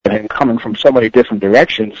coming from so many different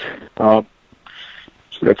directions. So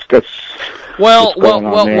that's well,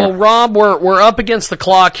 Rob, we're up against the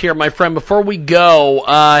clock here, my friend. Before we go,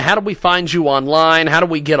 how do we find you online? How do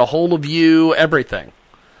we get a hold of you? Everything.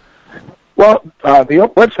 Well,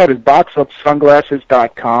 the website is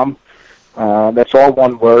boxupsunglasses.com. That's all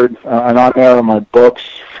one word. And on there are my books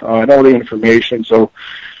and all the information. So,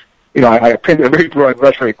 I painted a very broad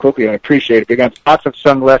brush very quickly, and I appreciate it. Again, it's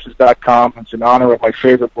boxupsunglasses.com. It's in honor of my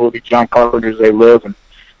favorite movie, John Carpenter's They Live, and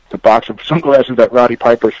the box of sunglasses that Roddy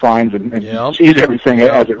Piper finds and sees everything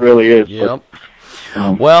as it really is. Yep.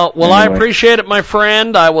 But, well, anyway. I appreciate it, my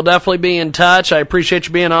friend. I will definitely be in touch. I appreciate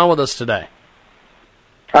you being on with us today.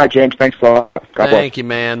 All right, James. Thanks a lot. God bless. Thank you,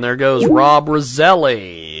 man. There goes Rob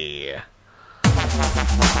Roselli.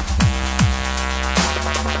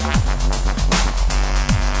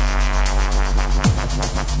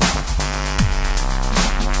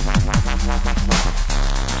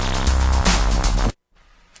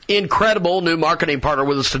 Incredible new marketing partner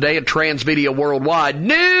with us today at Transmedia Worldwide.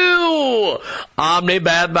 New Omni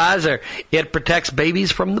Bath Visor. It protects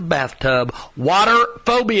babies from the bathtub, water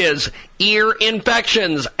phobias, ear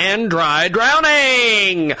infections, and dry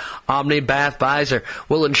drowning. Omni Bath Visor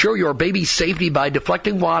will ensure your baby's safety by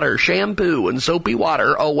deflecting water, shampoo, and soapy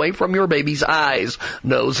water away from your baby's eyes,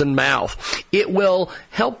 nose, and mouth. It will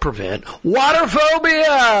help prevent water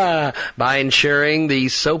phobia by ensuring the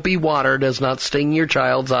soapy water does not sting your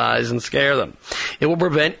child's eyes and scare them. It will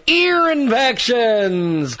prevent ear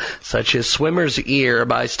infections, such as swimmer's ear,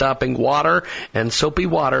 by stopping water and soapy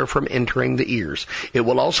water from entering the ears. It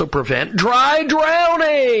will also prevent dry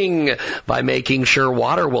drowning by making sure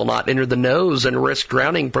water will not enter the nose and risk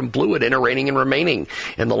drowning from fluid entering and remaining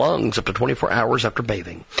in the lungs up to 24 hours after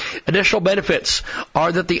bathing. Additional benefits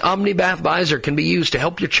are that the Omni Bath Visor can be used to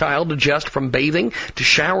help your child adjust from bathing to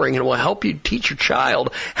showering, and will help you teach your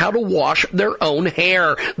child how to wash their own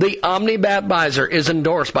hair. The Omni Bath Visor is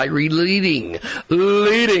endorsed by leading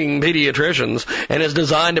pediatricians and is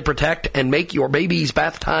designed to protect and make your baby's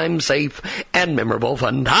bath time safe and memorable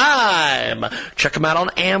fun time. Check them out on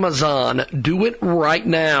Amazon. Do it right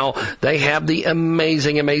now. They have the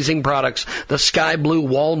amazing products. The Sky Blue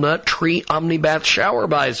Walnut Tree Omni Bath Shower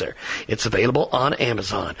Visor. It's available on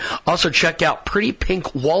Amazon. Also check out Pretty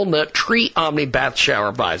Pink Walnut Tree Omni Bath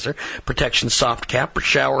Shower Visor. Protection soft cap for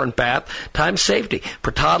shower and bath. Time safety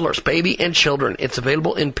for toddlers, baby, and children. It's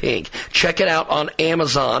available in pink. Check it out on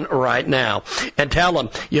Amazon right now. And tell them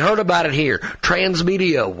you heard about it here.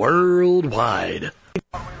 Transmedia Worldwide.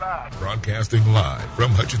 Broadcasting live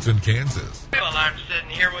from Hutchinson, Kansas. Well, I'm sitting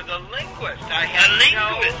here with a linguist. I had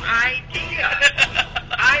no idea.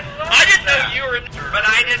 I didn't know you were, but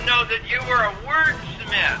I didn't know that you were a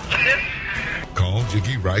wordsmith. Call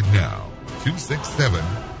Jiggy right now.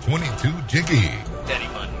 267-22-JIGGY. Daddy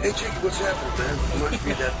Fun. Hey, Jiggy, what's happening, man? Reminds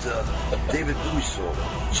me of that David Bowie song.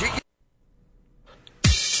 Jiggy.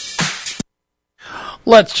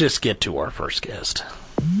 Let's just get to our first guest.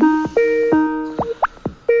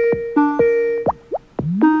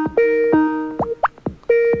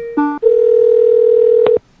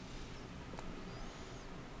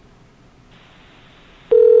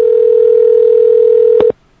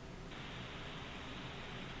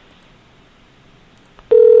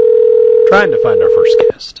 Trying to find our first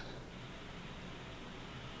guest.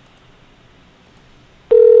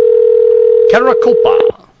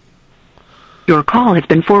 Caracopa. Your call has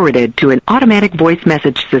been forwarded to an automatic voice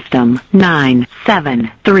message system.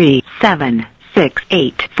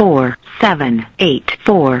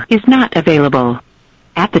 97376847884 is not available.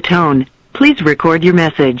 At the tone, please record your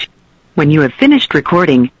message. When you have finished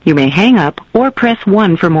recording, you may hang up or press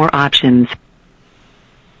 1 for more options.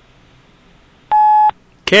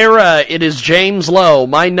 Kara, it is James Lowe.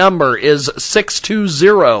 My number is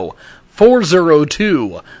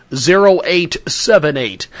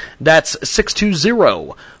 620-402-0878. That's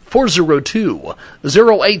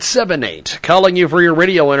 620-402-0878. Calling you for your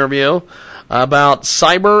radio interview about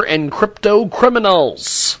cyber and crypto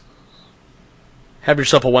criminals. Have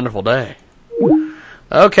yourself a wonderful day.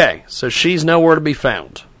 Okay, so she's nowhere to be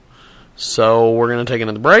found. So we're going to take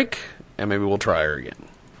another break, and maybe we'll try her again.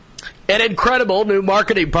 An incredible new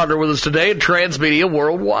marketing partner with us today at Transmedia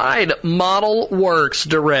Worldwide, Model Works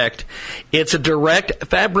Direct. It's a direct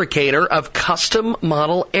fabricator of custom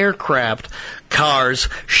model aircraft. cars,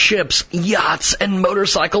 ships, yachts, and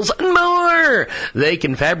motorcycles, and more. They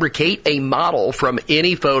can fabricate a model from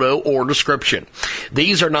any photo or description.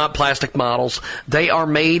 These are not plastic models. They are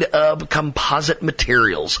made of composite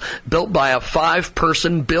materials built by a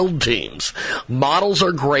 5-person build teams. Models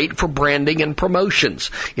are great for branding and promotions.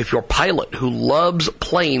 If you're a pilot who loves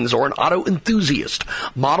planes or an auto enthusiast,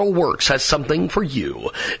 ModelWorks has something for you.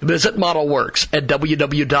 Visit ModelWorks at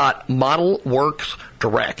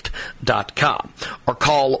www.modelworksdirect.com or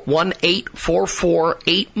call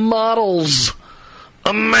 1-844-8-MODELS.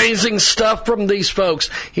 Amazing stuff from these folks.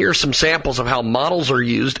 Here are some samples of how models are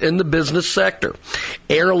used in the business sector.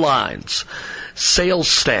 Airlines, sales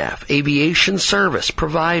staff, aviation service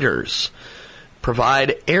providers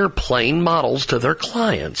provide airplane models to their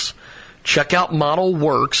clients. Check out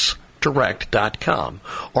ModelWorksDirect.com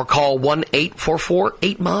or call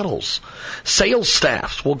 1-844-8-MODELS. Sales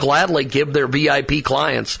staffs will gladly give their VIP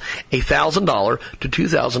clients a $1,000 to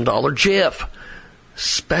 $2,000 GIF,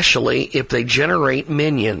 especially if they generate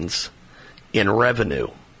millions in revenue.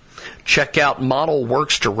 Check out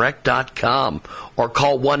ModelWorksDirect.com or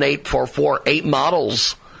call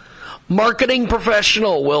 1-844-8-MODELS. Marketing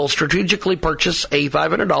professional will strategically purchase a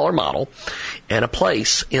 $500 model and a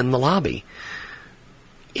place in the lobby.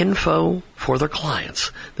 Info for their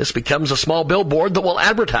clients. This becomes a small billboard that will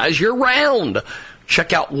advertise year-round.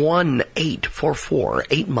 Check out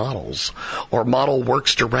 1-844-8-MODELS or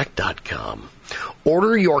ModelWorksDirect.com.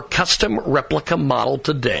 Order your custom replica model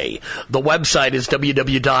today. The website is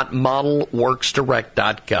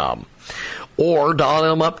www.modelworksdirect.com. Or dial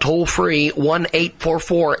them up toll-free,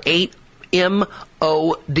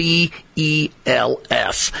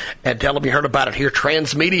 1-844-8-MODELS. And tell them you heard about it here,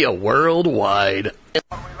 Transmedia Worldwide.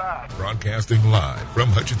 Broadcasting live from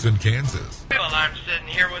Hutchinson, Kansas. Well, I'm sitting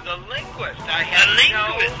here with a linguist. I had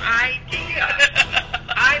no idea.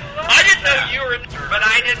 I didn't know you were, but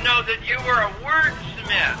I didn't know that you were a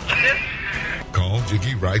wordsmith. Call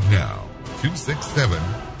Jiggy right now.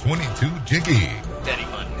 267-22-JIGGY. Daddy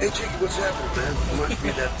fun. Hey, Jiggy, what's happening, man? Reminds me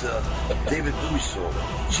of that David Bowie song.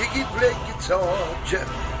 Jiggy play guitar.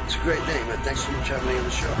 It's a great name, man. Thanks so much for having me on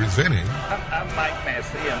the show. Presenting. I'm Mike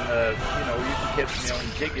Massey, and, you can catch me on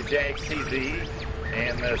Jiggy Jag TV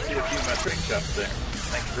and see a few of my trick shots there.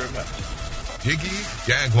 Thank you very much. Jiggy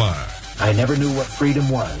Jaguar. I never knew what freedom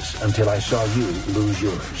was until I saw you lose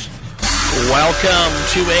yours. Welcome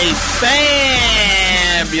to a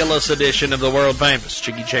fabulous edition of the world-famous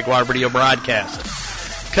Jiggy Jaguar radio broadcast.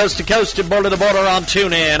 Coast to coast and border to border on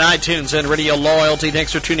TuneIn, iTunes, and Radio Loyalty.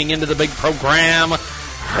 Thanks for tuning into the big program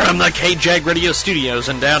from the KJAG Radio Studios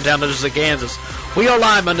in downtown Elizabeth, Kansas. We are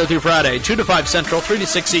live Monday through Friday, 2 to 5 Central, 3 to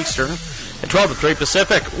 6 Eastern, and 12 to 3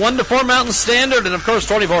 Pacific, 1 to 4 Mountain Standard, and of course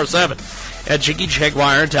 24/7 at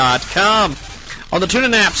JiggyJaguar.com. On the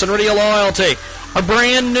TuneIn apps and Radio Loyalty, a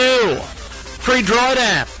brand new free Droid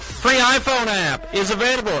app, free iPhone app is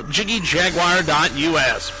available at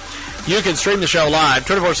JiggyJaguar.us. You can stream the show live,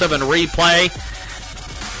 24/7 replay.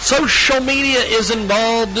 Social media is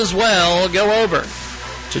involved as well. Go over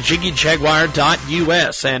to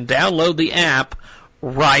JiggyJaguar.us and download the app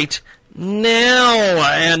right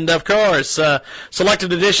now. And, of course,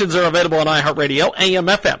 selected editions are available on iHeartRadio,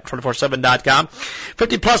 AM/FM, 247.com.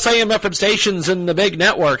 50-plus AM/FM stations in the big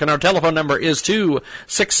network, and our telephone number is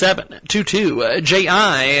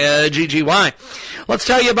 267-22-JIGGY. Let's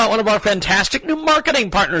tell you about one of our fantastic new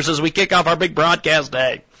marketing partners as we kick off our big broadcast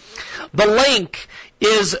day. The link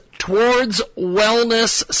is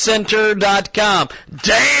towardswellnesscenter.com.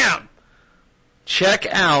 Damn! Check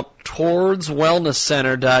out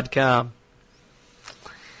towardswellnesscenter.com.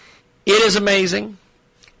 It is amazing.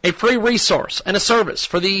 A free resource and a service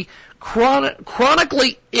for the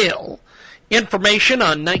chronically ill. Information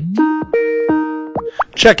on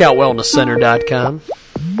check out wellnesscenter.com.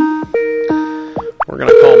 We're going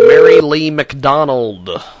to call Marylee McDonald.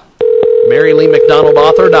 Marylee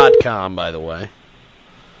McDonald-Author.com, by the way.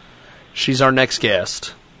 She's our next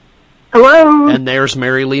guest. Hello. And there's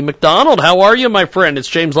Marylee McDonald. How are you, my friend? It's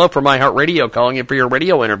James Lowe from iHeartRadio calling you for your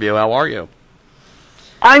radio interview. How are you?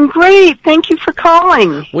 I'm great. Thank you for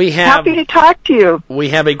calling. Happy to talk to you. We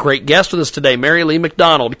have a great guest with us today, Marylee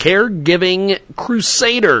McDonald, caregiving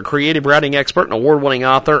crusader, creative writing expert, and award-winning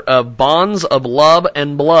author of Bonds of Love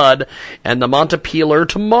and Blood and The Montpelier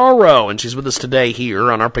Tomorrow. And she's with us today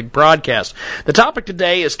here on our big broadcast. The topic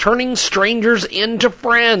today is turning strangers into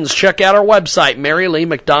friends. Check out our website,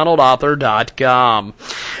 MaryleeMcDonaldAuthor.com.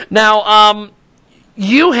 Now,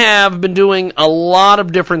 you have been doing a lot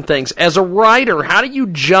of different things. As a writer, how do you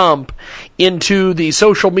jump into the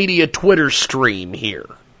social media Twitter stream here?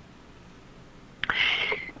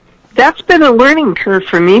 That's been a learning curve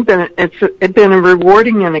for me, but it's been a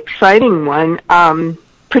rewarding and exciting one.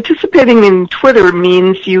 Participating in Twitter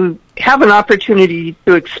means you have an opportunity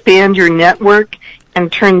to expand your network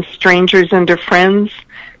and turn strangers into friends,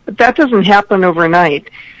 but that doesn't happen overnight.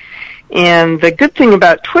 And the good thing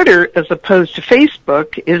about Twitter, as opposed to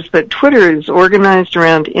Facebook, is that Twitter is organized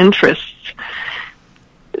around interests.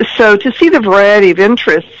 So to see the variety of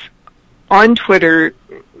interests on Twitter,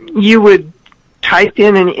 you would type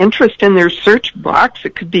in an interest in their search box.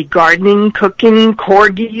 It could be gardening, cooking,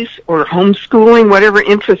 corgis, or homeschooling, whatever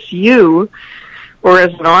interests you, or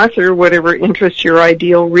as an author, whatever interests your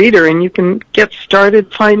ideal reader, and you can get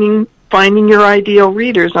started finding your ideal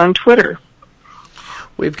readers on Twitter.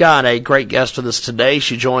 We've got a great guest with us today.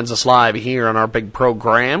 She joins us live here on our big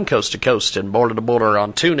program, Coast to Coast and Border to Border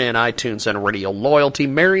on TuneIn, iTunes, and Radio Loyalty.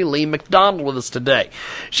 Marylee McDonald with us today.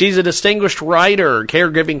 She's a distinguished writer,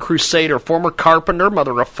 caregiving crusader, former carpenter,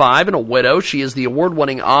 mother of 5, and a widow. She is the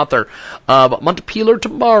award-winning author of Montpelier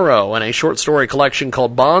Tomorrow and a short story collection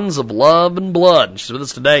called Bonds of Love and Blood. She's with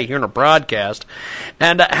us today here in our broadcast.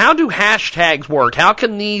 And how do hashtags work? How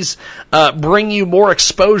can these bring you more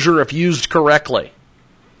exposure if used correctly?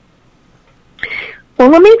 Well,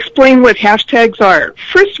 let me explain what hashtags are.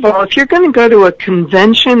 First of all, if you're going to go to a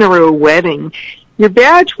convention or a wedding, your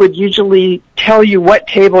badge would usually tell you what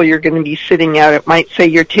table you're going to be sitting at. It might say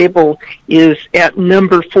your table is at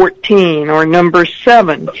number 14 or number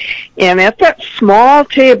 7. And at that small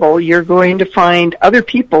table, you're going to find other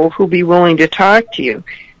people who'll be willing to talk to you.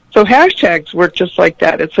 So hashtags work just like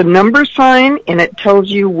that. It's a number sign, and it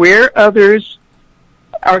tells you where others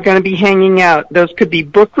are going to be hanging out. Those could be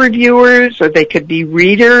book reviewers, or they could be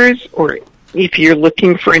readers, or if you're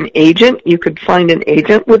looking for an agent, you could find an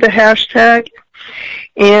agent with a hashtag.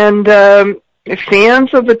 And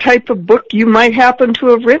fans of the type of book you might happen to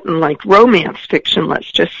have written, like romance fiction,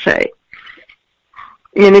 let's just say.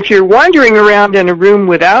 And if you're wandering around in a room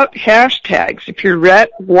without hashtags, if you're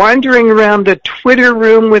wandering around the Twitter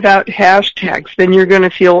room without hashtags, then you're going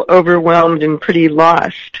to feel overwhelmed and pretty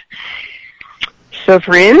lost. So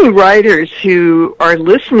for any writers who are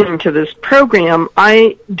listening to this program,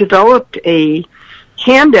 I developed a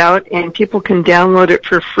handout, and people can download it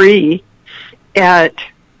for free at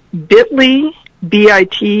bit.ly,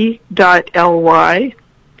 bit.ly,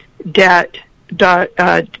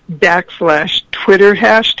 /Twitter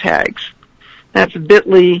hashtags. That's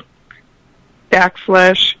bit.ly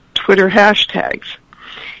 /Twitter hashtags.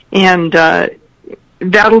 And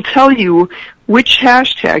that'll tell you which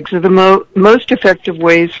hashtags are the most effective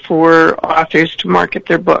ways for authors to market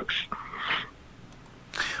their books.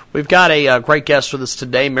 We've got a great guest with us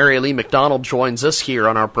today. Marylee McDonald joins us here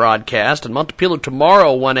on our broadcast. And Montpelier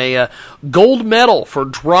Tomorrow won a gold medal for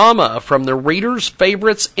drama from the Reader's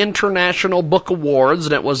Favorites International Book Awards,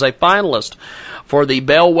 and it was a finalist for the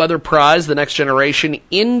Bellwether Prize, the Next Generation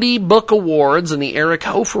Indie Book Awards, and the Eric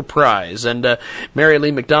Hofer Prize. And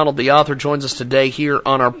Marylee McDonald, the author, joins us today here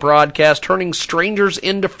on our broadcast. Turning strangers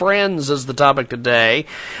into friends is the topic today.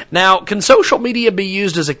 Now, can social media be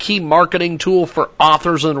used as a key marketing tool for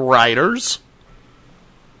authors and writers?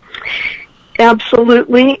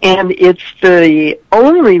 Absolutely, and it's the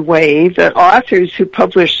only way that authors who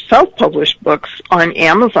publish self-published books on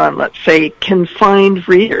Amazon, let's say, can find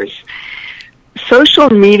readers. Social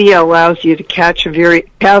media allows you to cast a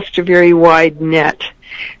very wide net.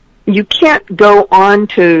 You can't go on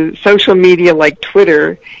to social media like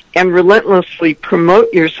Twitter and relentlessly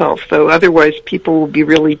promote yourself, though, otherwise people will be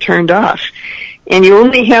really turned off. And you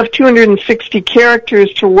only have 260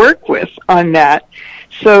 characters to work with on that.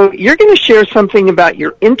 So you're going to share something about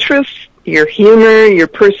your interests, your humor, your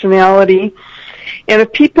personality. And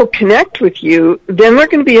if people connect with you, then they're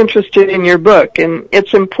going to be interested in your book. And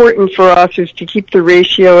it's important for authors to keep the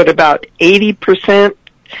ratio at about 80%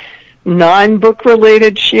 non-book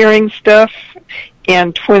related sharing stuff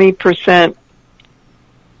and 20%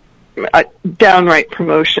 downright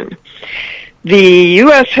promotion. The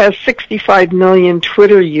U.S. has 65 million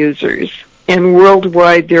Twitter users, and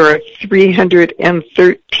worldwide there are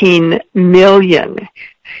 313 million.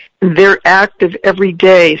 They're active every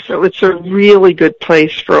day, so it's a really good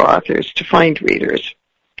place for authors to find readers.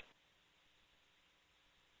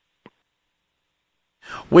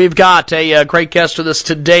 We've got a great guest with us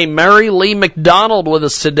today, Marylee McDonald, with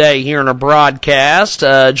us today here in our broadcast.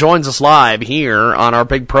 Joins us live here on our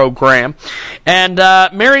big program. And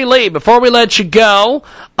Marylee, before we let you go,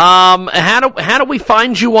 how do we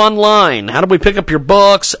find you online? How do we pick up your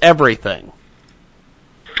books? Everything.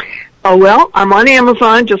 Oh, well, I'm on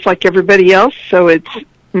Amazon just like everybody else, so it's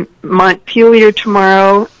Montpelier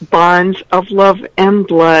Tomorrow, Bonds of Love and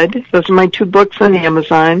Blood. Those are my 2 books on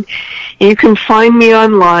Amazon. And you can find me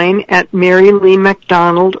online at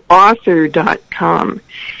McDonald-Author.com.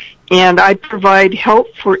 And I provide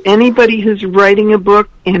help for anybody who's writing a book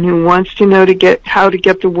and who wants to know how to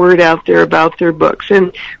get the word out there about their books.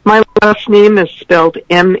 And my last name is spelled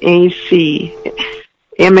M-A-C.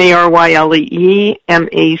 Marylee,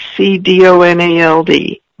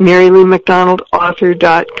 MacDonald.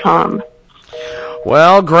 MaryleeMcDonald-Author.com.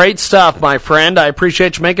 Well, great stuff, my friend. I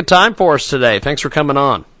appreciate you making time for us today. Thanks for coming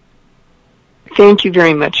on. Thank you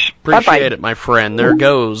very much. Appreciate it, my friend. There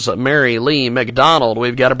goes Marylee McDonald.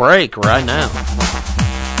 We've got a break right now.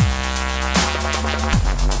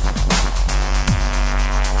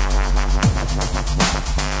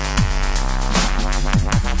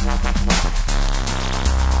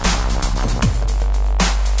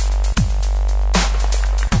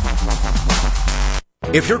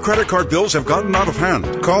 If your credit card bills have gotten out of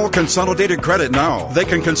hand, call Consolidated Credit now. They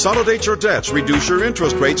can consolidate your debts, reduce your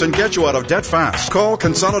interest rates, and get you out of debt fast. Call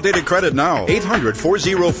Consolidated Credit now.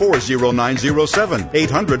 800-404-0907.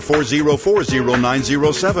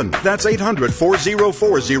 800-404-0907. That's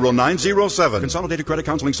 800-404-0907. Consolidated Credit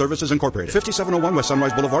Counseling Services Incorporated. 5701 West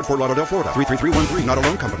Sunrise Boulevard, Fort Lauderdale, Florida. 33313, not a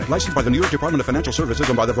loan company. Licensed by the New York Department of Financial Services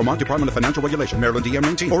and by the Vermont Department of Financial Regulation. Maryland DM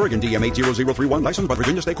 19. Oregon DM 80031. Licensed by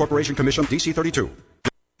Virginia State Corporation Commission DC 32.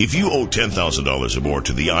 If you owe $10,000 or more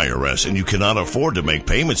to the IRS and you cannot afford to make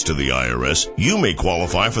payments to the IRS, you may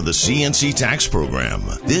qualify for the CNC tax program.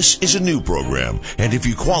 This is a new program, and if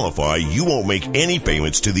you qualify, you won't make any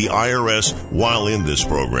payments to the IRS while in this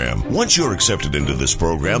program. Once you're accepted into this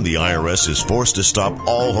program, the IRS is forced to stop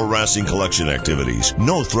all harassing collection activities.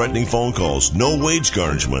 No threatening phone calls, no wage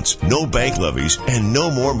garnishments, no bank levies, and no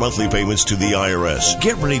more monthly payments to the IRS.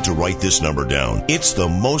 Get ready to write this number down. It's the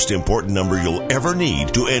most important number you'll ever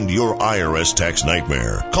need to end your IRS tax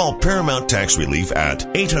nightmare. Call Paramount Tax Relief at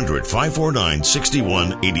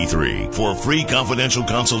 800-549-6183 for a free confidential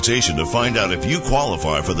consultation to find out if you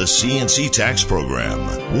qualify for the CNC tax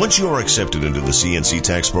program. Once you are accepted into the CNC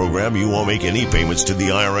tax program, you won't make any payments to the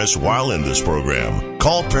IRS while in this program.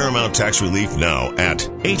 Call Paramount Tax Relief now at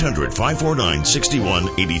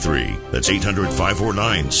 800-549-6183. That's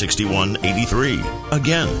 800-549-6183.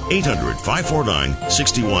 Again,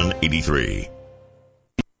 800-549-6183.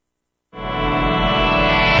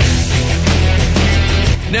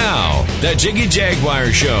 Now, the Jiggy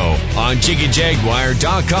Jaguar Show on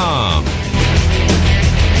JiggyJaguar.com.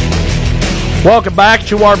 Welcome back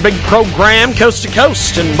to our big program, Coast to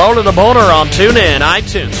Coast and Border to Border on TuneIn,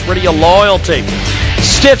 iTunes, Radio Loyalty,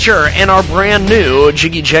 Stitcher, and our brand new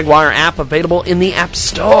Jiggy Jaguar app available in the App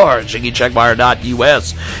Store,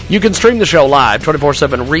 JiggyJaguar.us. You can stream the show live,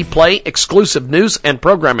 24/7 replay, exclusive news and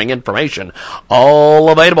programming information, all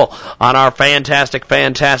available on our fantastic,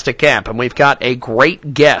 fantastic app. And we've got a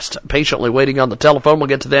great guest patiently waiting on the telephone. We'll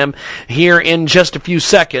get to them here in just a few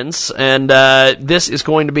seconds. And this is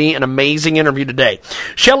going to be an amazing interview today.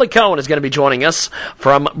 Shelly Cohen is going to be joining us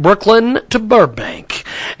from Brooklyn to Burbank.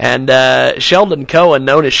 And Sheldon Cohen,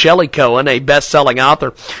 known as Shelly Cohen, a best-selling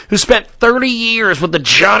author who spent 30 years with the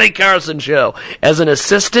Johnny Carson Show as an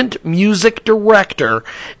assistant music director.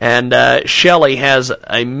 And Shelly has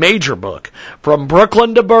a major book, From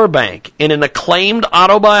Brooklyn to Burbank, in an acclaimed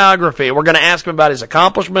autobiography. We're going to ask him about his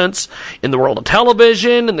accomplishments in the world of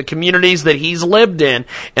television and the communities that he's lived in.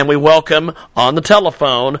 And we welcome on the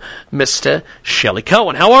telephone Mr. Shelly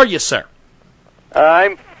Cohen. How are you, sir?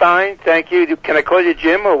 I'm fine, thank you. Can I call you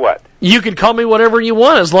Jim or what? You can call me whatever you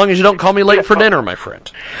want, as long as you don't call me late for dinner, my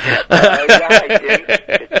friend.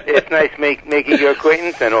 It's nice making your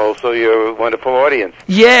acquaintance and also your wonderful audience.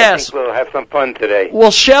 Yes. I think we'll have some fun today. Well,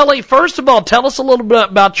 Shelly, first of all, tell us a little bit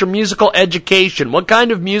about your musical education. What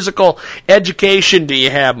kind of musical education do you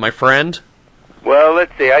have, my friend? Well,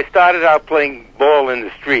 let's see. I started out playing ball in the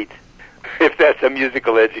street, if that's a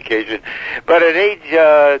musical education. But at age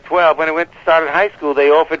 12, when I started high school, they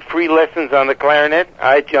offered free lessons on the clarinet.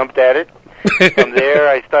 I jumped at it. From there,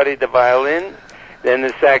 I studied the violin, then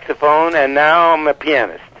the saxophone, and now I'm a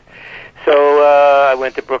pianist. So I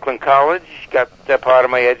went to Brooklyn College, got that part of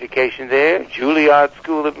my education there, Juilliard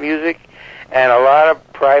School of Music, and a lot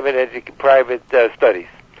of private studies.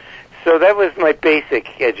 So that was my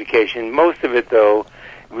basic education. Most of it, though,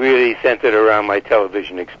 really centered around my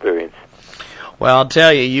television experience. Well, I'll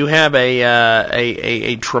tell you, you have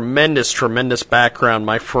a tremendous, tremendous background,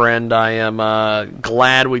 my friend. I am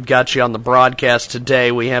glad we've got you on the broadcast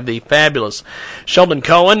today. We have the fabulous Sheldon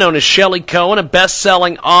Cohen, known as Shelly Cohen, a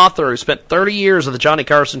best-selling author who spent 30 years at the Johnny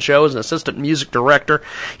Carson Show as an assistant music director.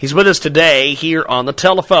 He's with us today here on the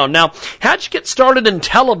telephone. Now, how'd you get started in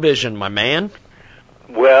television, my man?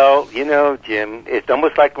 Well, you know, Jim, it's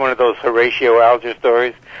almost like one of those Horatio Alger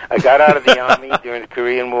stories. I got out of the Army during the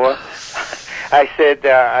Korean War. I said,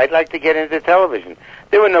 I'd like to get into television.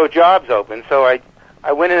 There were no jobs open, so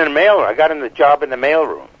I went in the mail. I got in the job in the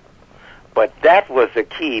mailroom. But that was the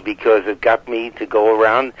key because it got me to go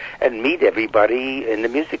around and meet everybody in the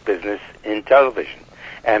music business in television.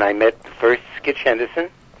 And I met first Skitch Henderson.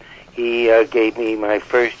 He gave me my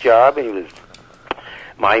first job. He was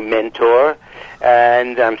my mentor.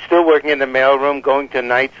 And I'm still working in the mailroom, going to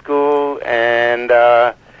night school, and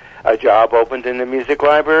a job opened in the music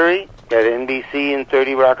library at NBC in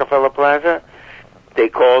 30 Rockefeller Plaza. They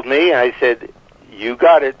called me. I said, you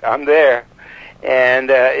got it. I'm there. And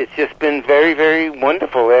it's just been very, very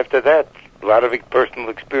wonderful after that. A lot of personal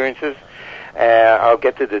experiences. I'll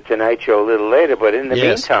get to the Tonight Show a little later, but in the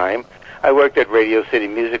meantime, I worked at Radio City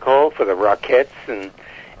Music Hall for the Rockettes and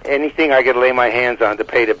anything I could lay my hands on to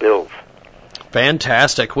pay the bills.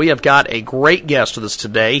 Fantastic. We have got a great guest with us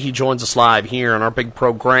today. He joins us live here on our big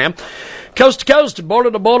program. Coast to coast, border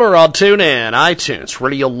to border on TuneIn, iTunes,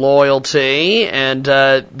 Radio Loyalty, and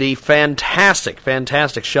the fantastic,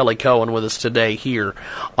 fantastic Shelly Cohen with us today here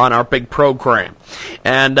on our big program.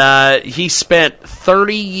 And he spent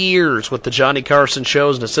 30 years with the Johnny Carson Show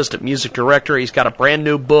as an assistant music director. He's got a brand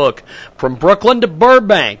new book, From Brooklyn to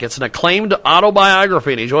Burbank. It's an acclaimed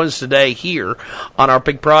autobiography, and he joins us today here on our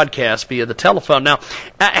big broadcast via the telephone. Now,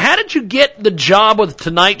 how did you get the job with the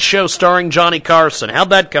Tonight Show starring Johnny Carson?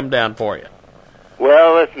 How'd that come down for you?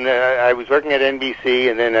 Well, listen, I was working at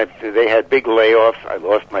NBC, and then they had big layoffs. I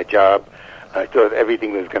lost my job. I thought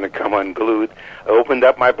everything was going to come unglued. I opened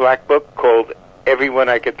up my black book called Everyone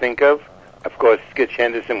I Could Think Of. Of course, Skitch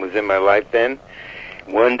Henderson was in my life then.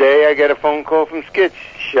 One day I get a phone call from Skitch.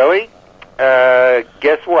 Shelly,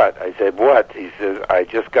 guess what? I said, what? He says, I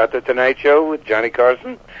just got the Tonight Show with Johnny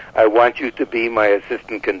Carson. I want you to be my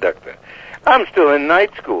assistant conductor. I'm still in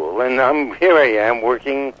night school, and here I am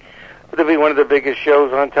working to be one of the biggest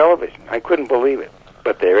shows on television. I couldn't believe it,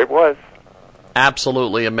 but there it was.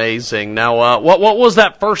 Absolutely amazing. Now, what was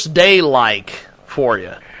that first day like for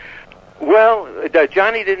you? Well,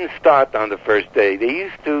 Johnny didn't start on the first day. They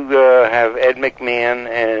used to have Ed McMahon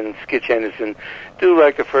and Skitch Henderson do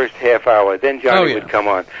like the first half hour. Then Johnny would come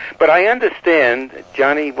on. But I understand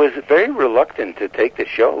Johnny was very reluctant to take the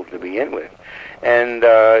show to begin with. And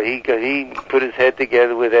he put his head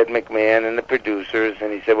together with Ed McMahon and the producers,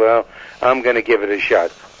 and he said, well, I'm going to give it a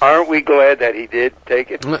shot. Aren't we glad that he did take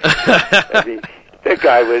it? That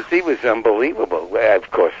guy was unbelievable.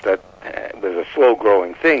 Of course, that was a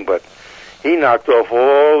slow-growing thing, but he knocked off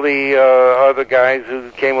all the other guys who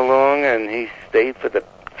came along, and he stayed for the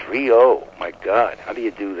 3-0. My God, how do you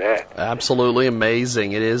do that? Absolutely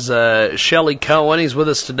amazing. It is Shelly Cohen. He's with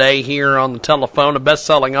us today here on the telephone, a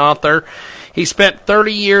best-selling author. He spent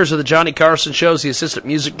 30 years at the Johnny Carson Show as the assistant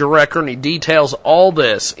music director, and he details all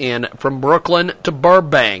this in From Brooklyn to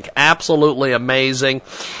Burbank. Absolutely amazing.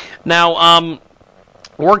 Now,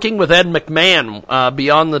 working with Ed McMahon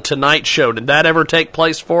beyond the Tonight Show, did that ever take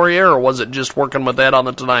place for you, or was it just working with Ed on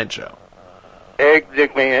the Tonight Show? Ed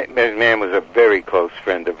McMahon was a very close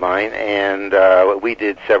friend of mine, and we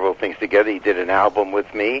did several things together. He did an album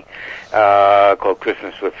with me called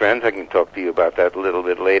Christmas with Friends. I can talk to you about that a little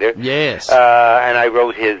bit later. Yes. And I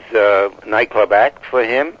wrote his nightclub act for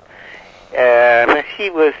him. And he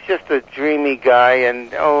was just a dreamy guy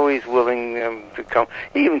and always willing to come.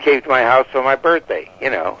 He even came to my house for my birthday. You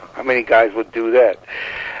know, how many guys would do that?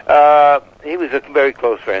 He was a very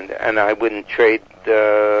close friend, and I wouldn't trade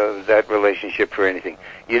that relationship for anything.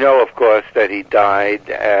 You know, of course, that he died,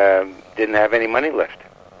 didn't have any money left.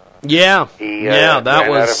 Yeah, he that ran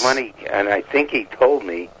was out of money, and I think he told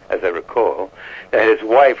me, as I recall, that his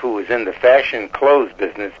wife, who was in the fashion clothes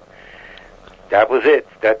business, that was it.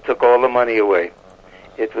 That took all the money away.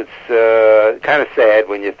 It was kind of sad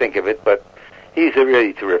when you think of it, but he's a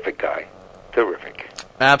really terrific guy. Terrific.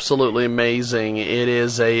 Absolutely amazing. It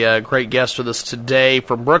is a great guest with us today.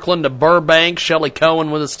 From Brooklyn to Burbank, Shelly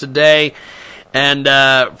Cohen with us today. And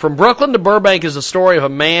From Brooklyn to Burbank is the story of a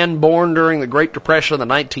man born during the Great Depression of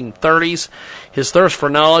the 1930s. His thirst for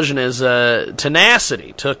knowledge and his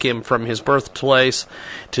tenacity took him from his birthplace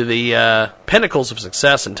to the pinnacles of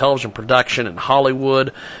success in television production in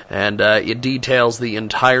Hollywood. And it details the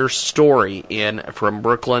entire story in From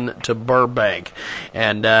Brooklyn to Burbank.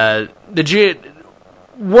 And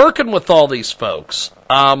working with all these folks,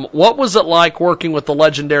 what was it like working with the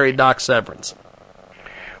legendary Doc Severinsen?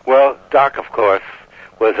 Well, Doc, of course,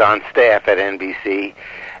 was on staff at NBC.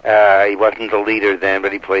 He wasn't the leader then,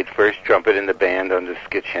 but he played first trumpet in the band under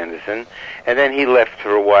Skitch Henderson. And then he left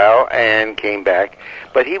for a while and came back.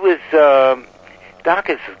 But he was, Doc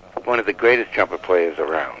is one of the greatest trumpet players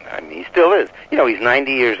around. I mean, he still is. You know, he's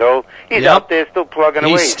 90 years old. He's out there still plugging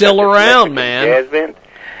away. He's still around, man. Jazz band.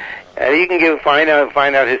 You can find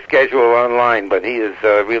out his schedule online, but he is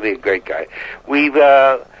really a great guy. He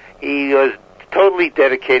was totally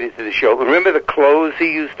dedicated to the show. Remember the clothes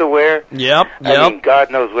he used to wear? Yep. I mean, God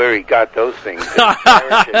knows where he got those things.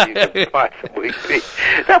 As you could possibly see.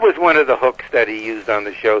 That was one of the hooks that he used on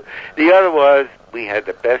the show. The other was, we had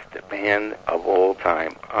the best band of all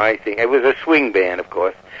time, I think. It was a swing band, of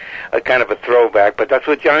course, a kind of a throwback, but that's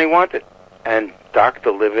what Johnny wanted. And Doc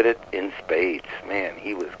delivered it in spades. Man,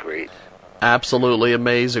 he was great. Absolutely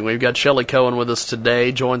amazing. We've got Shelly Cohen with us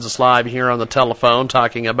today, joins us live here on the telephone,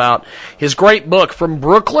 talking about his great book, From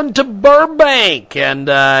Brooklyn to Burbank. And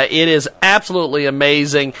it is absolutely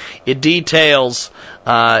amazing. It details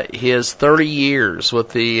his 30 years with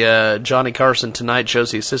the Johnny Carson Tonight Show's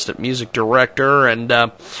the assistant music director.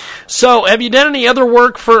 And so, have you done any other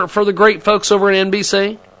work for the great folks over at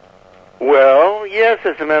NBC? Well, yes,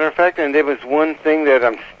 as a matter of fact, and there was one thing that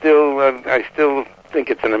I still think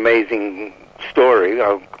it's an amazing story.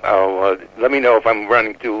 I'll let me know if I'm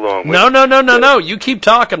running too long. No. You keep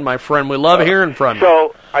talking, my friend. We love hearing from you.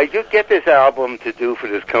 So I did get this album to do for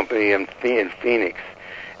this company in Phoenix,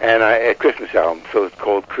 and a Christmas album. So it's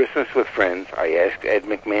called Christmas with Friends. I asked Ed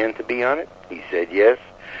McMahon to be on it. He said yes.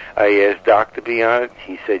 I asked Doc to be on it.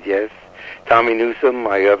 He said yes. Tommy Newsom,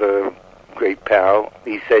 my other great pal,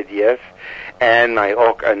 he said yes. And the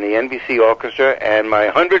NBC Orchestra and my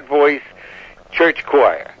 100-voice church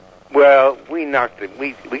choir. Well, we knocked it.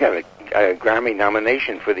 We got a Grammy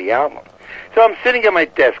nomination for the album. So I'm sitting at my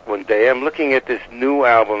desk one day. I'm looking at this new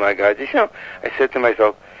album I got. I said to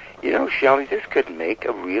myself, Shelly, this could make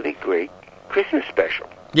a really great Christmas special.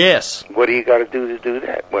 Yes. What do you got to do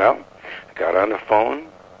that? Well, I got on the phone,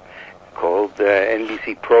 called the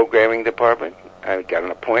NBC programming department. I got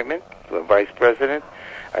an appointment with the vice president.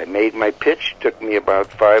 I made my pitch. Took me about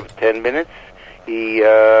 5-10 minutes. He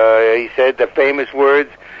said the famous words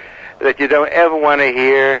that you don't ever want to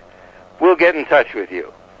hear. We'll get in touch with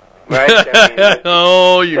you. Right?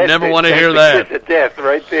 You never want to hear that. That's the death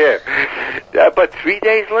right there. But 3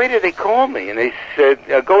 days later, they called me and they said,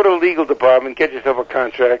 go to the legal department, get yourself a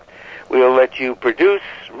contract. We'll let you produce,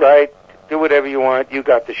 write, do whatever you want. You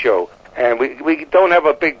got the show. And we don't have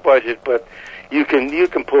a big budget, but you can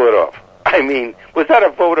pull it off. I mean, was that a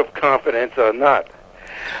vote of confidence or not?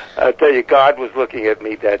 I'll tell you, God was looking at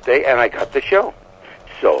me that day, and I got the show.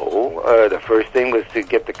 So the first thing was to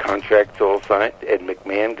get the contracts all signed. Ed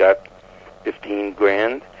McMahon got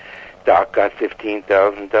 $15,000. Doc got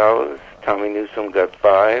 $15,000. Tommy Newsom got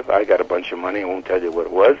 $5,000. I got a bunch of money. I won't tell you what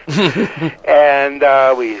it was. And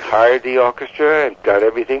we hired the orchestra and got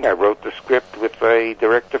everything. I wrote the script with a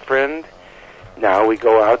director friend. Now we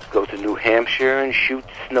go to New Hampshire and shoot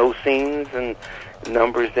snow scenes and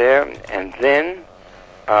numbers there. And then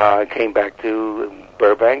I came back to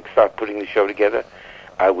Burbank, started putting the show together.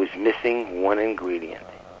 I was missing one ingredient.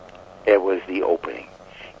 It was the opening.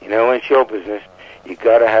 In show business, you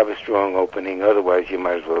got to have a strong opening, otherwise you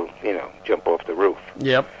might as well, jump off the roof.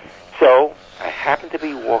 Yep. So I happened to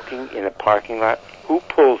be walking in a parking lot. Who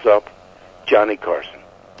pulls up? Johnny Carson.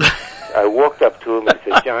 I walked up to him and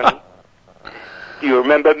said, Johnny, do you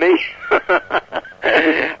remember me?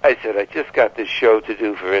 I said, I just got this show to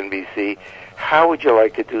do for NBC. How would you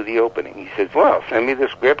like to do the opening? He said, well, send me the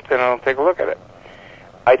script and I'll take a look at it.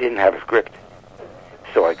 I didn't have a script.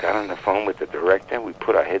 So I got on the phone with the director. We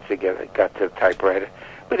put our heads together, got to the typewriter.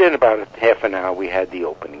 Within about half an hour, we had the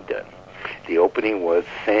opening done. The opening was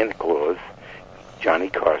Santa Claus, Johnny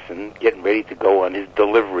Carson, getting ready to go on his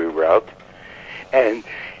delivery route. And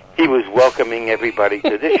he was welcoming everybody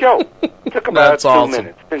to the show. It took about 2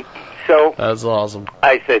 minutes. And so that's awesome.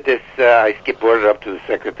 I said this, I brought it up to the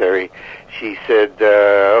secretary. She said,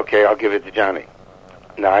 okay, I'll give it to Johnny.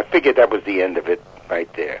 Now, I figured that was the end of it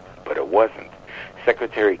right there, but it wasn't.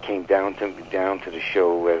 Secretary came down to the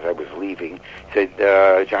show as I was leaving, said,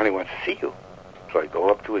 Johnny wants to see you. So I go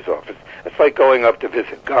up to his office. It's like going up to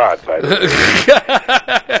visit God, by the way.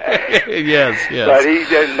 Yes. But he's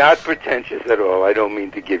not pretentious at all. I don't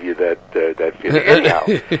mean to give you that feeling. Anyhow,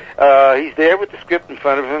 he's there with the script in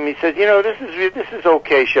front of him. He says, this is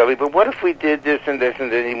okay, Shelly, but what if we did this and this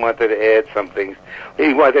and then he wanted to add some things.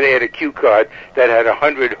 He wanted to add a cue card that had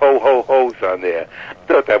 100 ho-ho-hos on there. I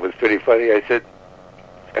thought that was pretty funny. I said,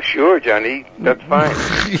 sure, Johnny, that's fine.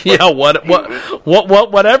 Yeah,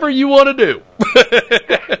 whatever you want to do.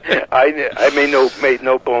 I made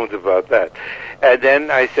no bones about that. And then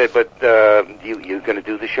I said, but you going to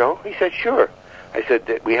do the show? He said, sure. I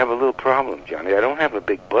said, we have a little problem, Johnny. I don't have a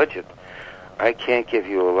big budget. I can't give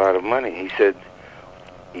you a lot of money. He said,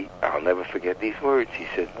 I'll never forget these words. He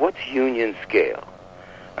said, what's union scale?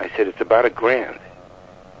 I said, it's about $1,000.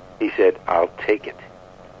 He said, I'll take it.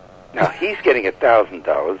 Now, he's getting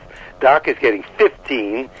 $1,000. Doc is getting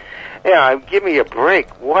 $15,000. Yeah, give me a break.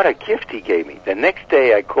 What a gift he gave me. The next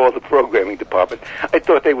day, I called the programming department. I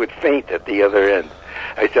thought they would faint at the other end.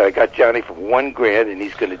 I said, I got Johnny for $1,000, and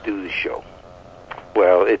he's going to do the show.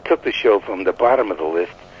 Well, it took the show from the bottom of the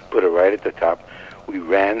list, put it right at the top. We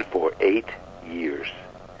ran for 8 years.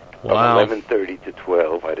 Wow. From 11:30 to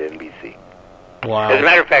 12 at NBC. Wow. As a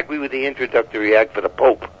matter of fact, we were the introductory act for the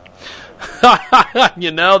Pope.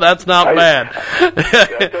 That's not bad. I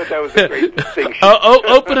thought that was a great distinction.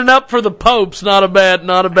 Opening up for the Pope's not a bad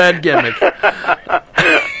gimmick.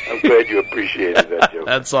 I'm glad you appreciated that joke.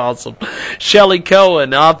 That's awesome. Shelly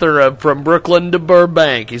Cohen, author of From Brooklyn to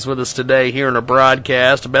Burbank. He's with us today here in a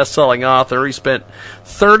broadcast, a best-selling author. He spent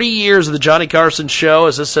 30 years of the Johnny Carson Show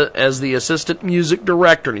as the assistant music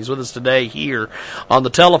director, and he's with us today here on the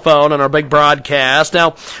telephone on our big broadcast.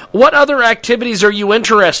 Now, what other activities are you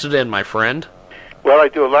interested in, my friend? Well, I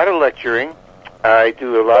do a lot of lecturing. I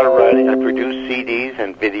do a lot of writing. I produce CDs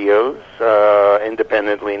and videos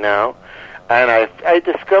independently now. And I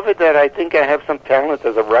discovered that I think I have some talent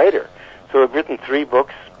as a writer. So I've written 3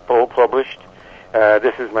 books, all published.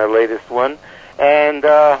 This is my latest one. And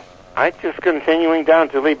I'm just continuing down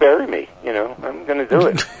till they bury me. I'm going to do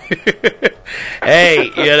it.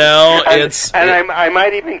 Hey, I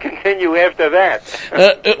might even continue after that.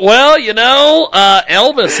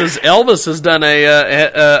 Elvis has done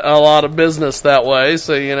a lot of business that way.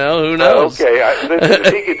 So who knows? Okay,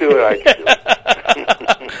 if he could do it, I can do it.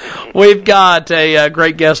 We've got a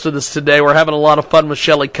great guest with us today. We're having a lot of fun with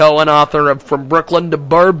Shelly Cohen, author of From Brooklyn to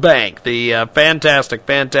Burbank, the fantastic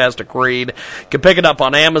read. You can pick it up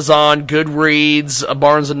on Amazon, Goodreads,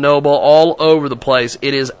 Barnes & Noble, all over the place.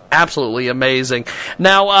 It is absolutely amazing.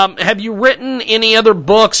 Now, have you written any other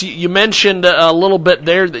books? You mentioned a little bit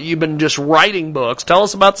there that you've been just writing books. Tell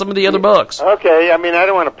us about some of the other books. Okay, I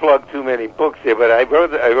don't want to plug too many books here, but I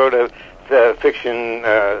wrote a fiction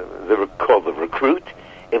called The Recruit.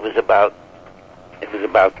 It was about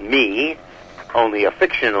me, only a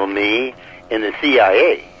fictional me in the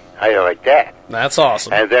CIA. How do you like that? That's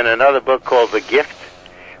awesome. And then another book called The Gift,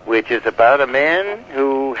 which is about a man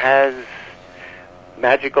who has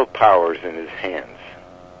magical powers in his hands.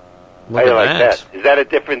 Look at like that. Is that a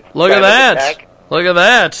different Look kind at that. of attack? Look at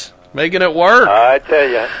that. Making it work. I tell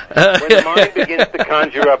you, when the mind begins to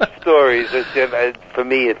conjure up stories, for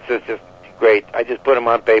me, it's just great. I just put them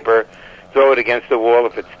on paper, throw it against the wall.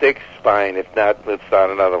 If it sticks, fine. If not, let's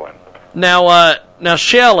start another one. Now,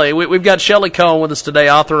 Shelly, we've got Shelly Cohen with us today,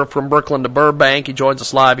 author of From Brooklyn to Burbank. He joins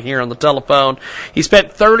us live here on the telephone. He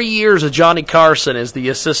spent 30 years of Johnny Carson as the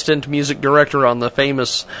assistant music director on the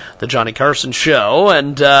famous The Johnny Carson Show,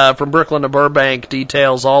 and From Brooklyn to Burbank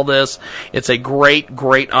details all this. It's a great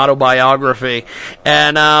autobiography.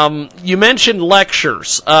 And you mentioned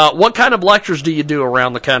lectures. What kind of lectures do you do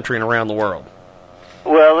around the country and around the world?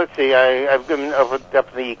 Well, let's see. I've been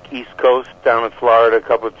up the East Coast, down in Florida a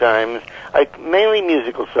couple of times. Mainly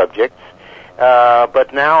musical subjects,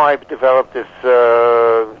 but now I've developed this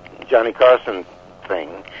Johnny Carson thing,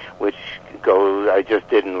 which I just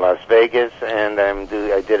did in Las Vegas, and I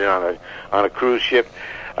did it on a cruise ship.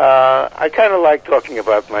 I kind of like talking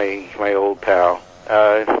about my old pal.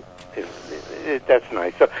 That's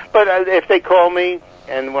nice. So, but if they call me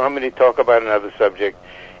and want me to talk about another subject,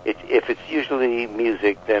 if it's usually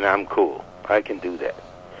music, then I'm cool. I can do that.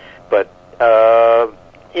 But, I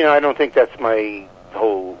don't think that's my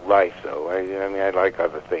whole life, though. I like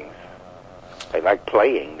other things. I like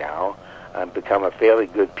playing now. I've become a fairly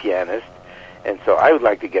good pianist. And so I would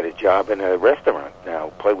like to get a job in a restaurant now,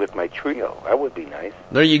 play with my trio. That would be nice.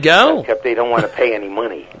 There you go. Except they don't want to pay any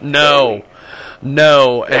money. No,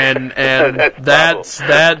 and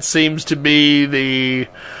that seems to be the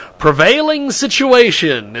prevailing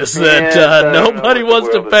situation, is that nobody wants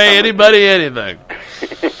to pay anybody anything.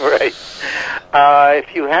 Right.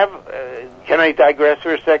 If you have, can I digress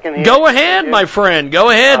for a second here? Go ahead, my friend. Go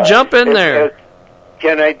ahead. Jump in there.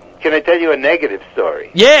 Can I tell you a negative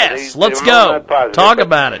story? Yes, let's go. Talk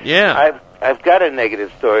about it. Yeah. I've got a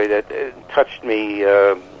negative story that touched me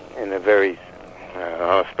in a very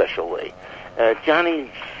special way. Johnny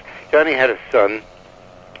had a son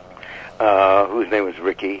whose name was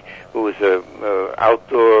Ricky, who was a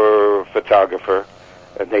outdoor photographer,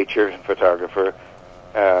 a nature photographer.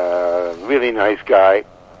 Really nice guy.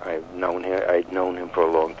 I'd known him for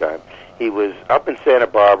a long time. He was up in Santa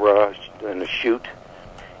Barbara in a shoot.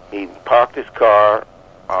 He parked his car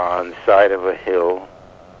on the side of a hill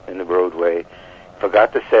in the roadway,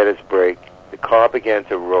 forgot to set his brake. The car began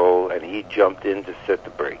to roll, and he jumped in to set the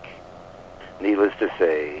brake. Needless to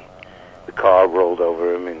say, the car rolled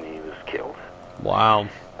over him, and he was killed. Wow.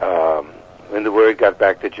 When the word got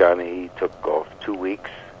back to Johnny, he took off 2 weeks.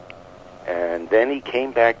 And then he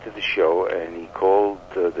came back to the show, and he called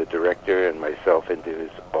the director and myself into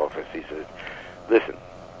his office. He said, listen,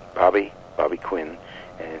 Bobby Quinn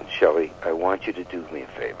and Shelly, I want you to do me a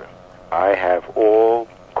favor. I have all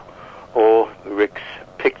Ricky's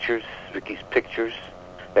pictures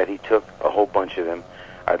that he took, a whole bunch of them.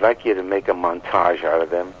 I'd like you to make a montage out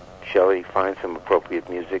of them. Shelly, find some appropriate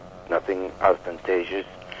music, nothing ostentatious.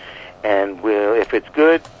 And if it's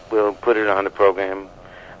good, we'll put it on the program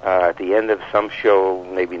at the end of some show,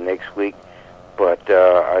 maybe next week, but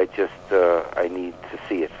I need to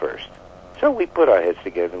see it first. So we put our heads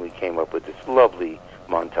together and we came up with this lovely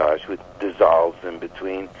montage with dissolves in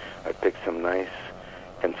between. I picked some nice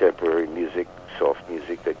contemporary music, soft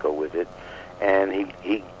music that go with it, and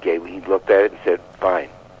he looked at it and said, fine,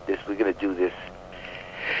 we're going to do this.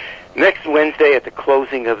 Next Wednesday at the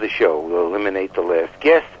closing of the show, we'll eliminate the last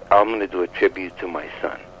guest. I'm going to do a tribute to my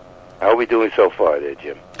son. How are we doing so far there,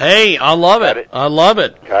 Jim? Hey, I love it. I love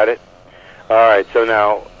it. Got it? All right, so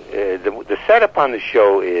now the setup on the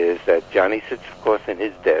show is that Johnny sits, of course, in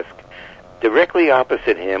his desk. Directly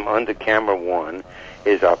opposite him, under camera one,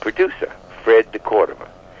 is our producer, Fred DeCordova.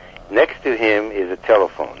 Next to him is a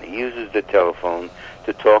telephone. He uses the telephone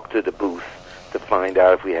to talk to the booth to find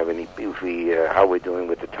out if we have how we're doing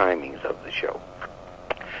with the timings of the show.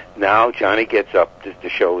 Now Johnny gets up. The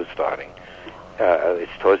show is starting.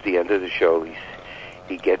 It's towards the end of the show.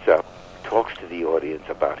 He gets up, talks to the audience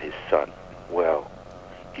about his son. Well,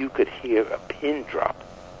 you could hear a pin drop.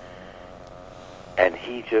 And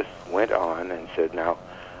he just went on and said, now,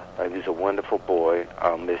 he was a wonderful boy.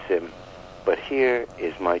 I'll miss him. But here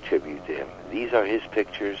is my tribute to him. These are his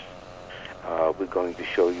pictures. We're going to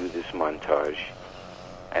show you this montage.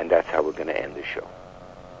 And that's how we're going to end the show.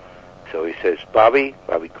 So he says, Bobby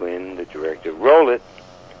Quinn, the director, roll it.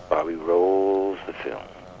 Bobby rolls the film.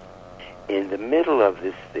 In the middle of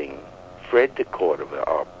this thing, Fred DeCordova,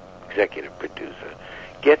 our executive producer,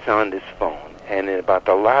 gets on this phone, and in about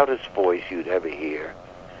the loudest voice you'd ever hear,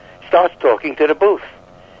 starts talking to the booth.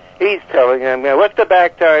 He's telling them, what's the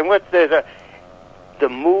back time? What's this? The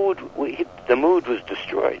mood was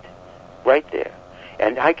destroyed right there.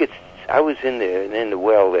 And I was in there, in the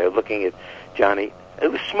well there, looking at Johnny.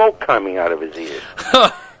 There was smoke coming out of his ears.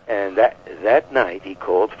 And that night, he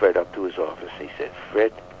called Fred up to his office. He said,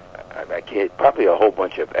 Fred, I can't, probably a whole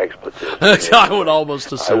bunch of expletives. I would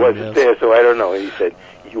almost assume, I wasn't there, so I don't know. And he said,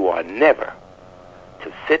 you are never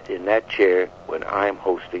to sit in that chair when I'm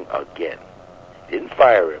hosting again. Didn't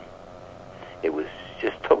fire him. It was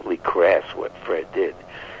just totally crass what Fred did.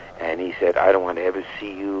 And he said, I don't want to ever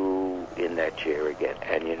see you in that chair again.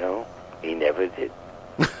 And, he never did.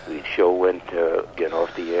 The show went get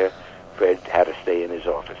off the air. Fred had to stay in his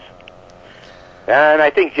office. And I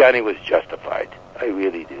think Johnny was justified. I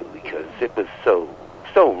really do, because it was so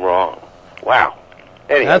wrong. Wow.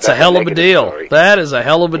 Anyway, that's a hell of a deal. Story. That is a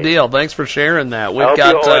hell of a deal. Thanks for sharing that. We've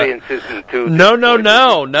got your audience isn't too.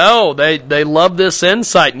 No. They love this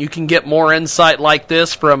insight, and you can get more insight like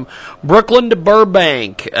this from Brooklyn to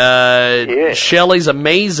Burbank. Shelly's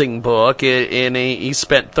amazing book, and he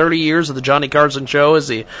spent 30 years at the Johnny Carson Show as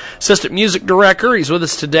the assistant music director. He's with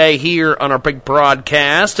us today here on our big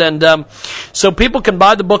broadcast, and so people can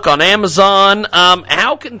buy the book on Amazon.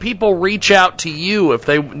 How can people reach out to you?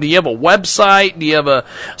 Do you have a website? Do you have a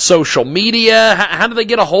social media? How do they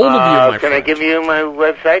get a hold of you, my friend? Can I give you my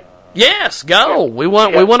website? Yes, go. We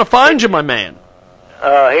want to find you, my man.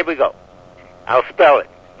 Here we go. I'll spell it.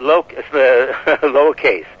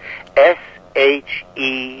 Lowercase.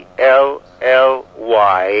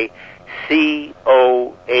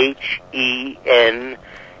 ShellyCohenmusic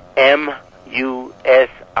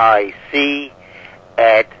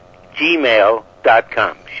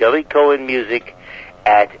 @gmail.com. Shelly Cohen Music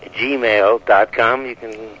 @gmail.com. You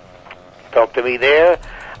can talk to me there.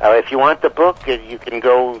 If you want the book, you can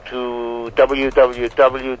go to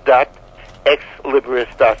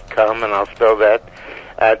www.exlibris.com, and I'll spell that,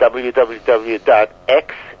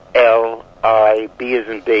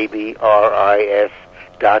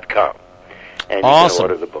 www.xlibris.com. And you awesome. can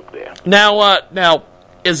order the book there. Now,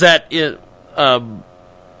 is that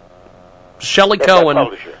Shelly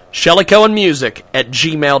Cohen? Shelly Cohen Music at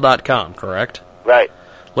gmail.com, correct? Right.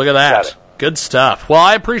 Look at that. Good stuff. Well,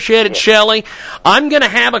 I appreciate it, Shelly. I'm going to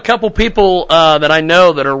have a couple people that I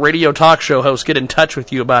know that are radio talk show hosts get in touch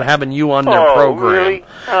with you about having you on their program. Really?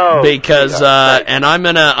 Oh, because and I'm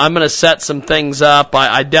gonna set some things up.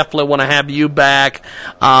 I definitely want to have you back.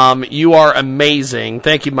 You are amazing.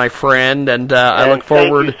 Thank you, my friend, and I look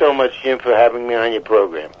forward. Thank you so much, Jim, for having me on your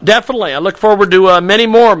program. Definitely, I look forward to many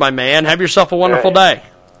more, my man. Have yourself a wonderful day.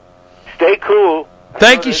 Stay cool.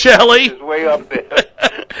 Thank you, Shelly. It's way up there.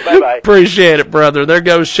 Bye-bye. Appreciate it, brother. There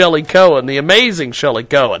goes Shelly Cohen, the amazing Shelly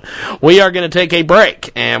Cohen. We are going to take a break,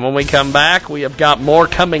 and when we come back, we have got more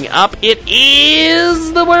coming up. It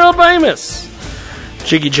is the world famous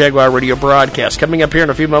Jiggy Jaguar radio broadcast. Coming up here in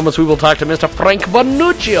a few moments, we will talk to Mr. Frank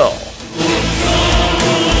Vernuccio.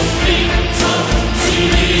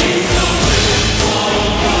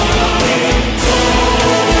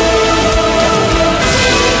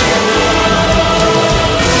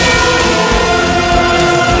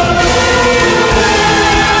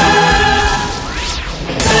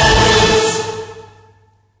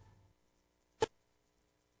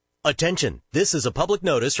 Attention, this is a public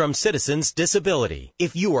notice from Citizens Disability.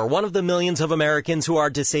 If you are one of the millions of Americans who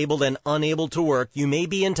are disabled and unable to work, you may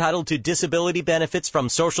be entitled to disability benefits from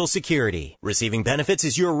Social Security. Receiving benefits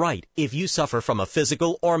is your right if you suffer from a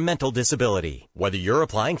physical or mental disability. Whether you're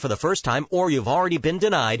applying for the first time or you've already been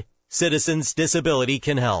denied, Citizens Disability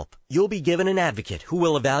can help. You'll be given an advocate who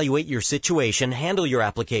will evaluate your situation, handle your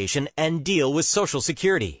application, and deal with Social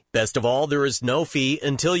Security. Best of all, there is no fee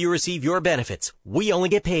until you receive your benefits. We only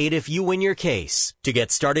get paid if you win your case. To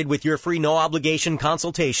get started with your free no-obligation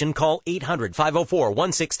consultation, call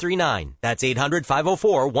 800-504-1639. That's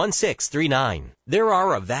 800-504-1639. There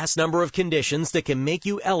are a vast number of conditions that can make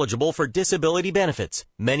you eligible for disability benefits,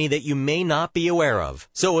 many that you may not be aware of.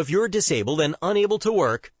 So if you're disabled and unable to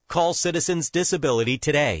work, call Citizens Disability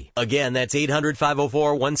today. Again, that's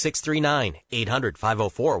 800-504-1639.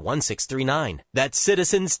 800-504-1639. That's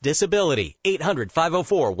Citizens Disability.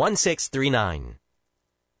 800-504-1639.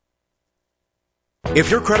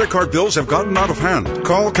 If your credit card bills have gotten out of hand,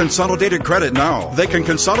 call Consolidated Credit now. They can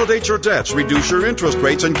consolidate your debts, reduce your interest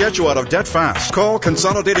rates, and get you out of debt fast. Call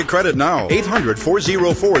Consolidated Credit now.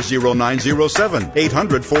 800-404-0907.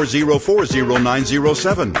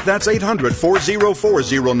 800-404-0907. That's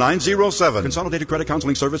 800-404-0907. Consolidated Credit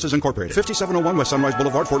Counseling Services Incorporated. 5701 West Sunrise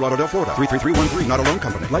Boulevard, Fort Lauderdale, Florida. 33313, not a loan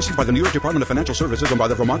company. Licensed by the New York Department of Financial Services and by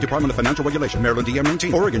the Vermont Department of Financial Regulation. Maryland DM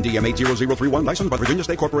 19. Oregon DM 80031. Licensed by Virginia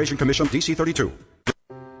State Corporation Commission DC 32.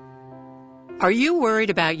 Are you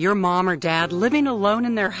worried about your mom or dad living alone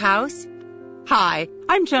in their house? Hi,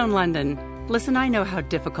 I'm Joan London. Listen, I know how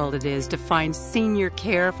difficult it is to find senior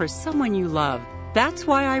care for someone you love. That's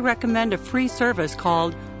why I recommend a free service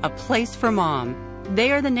called A Place for Mom.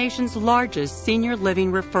 They are the nation's largest senior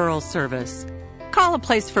living referral service. Call A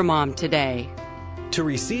Place for Mom today. To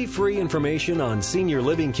receive free information on senior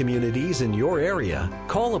living communities in your area,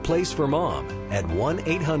 call A Place for Mom at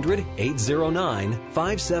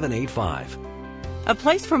 1-800-809-5785. A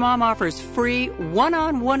Place for Mom offers free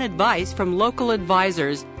one-on-one advice from local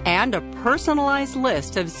advisors and a personalized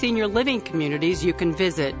list of senior living communities you can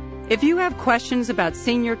visit. If you have questions about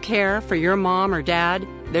senior care for your mom or dad,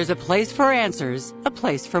 there's a place for answers, A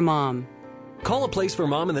Place for Mom. Call A Place for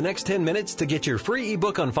Mom in the next 10 minutes to get your free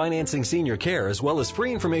ebook on financing senior care as well as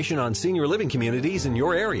free information on senior living communities in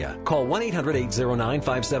your area. Call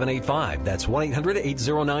 1-800-809-5785. That's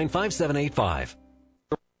 1-800-809-5785.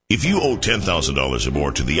 If you owe $10,000 or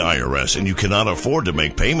more to the IRS and you cannot afford to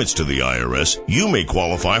make payments to the IRS, you may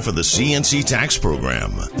qualify for the CNC tax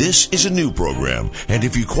program. This is a new program, and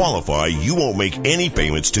if you qualify, you won't make any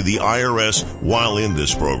payments to the IRS while in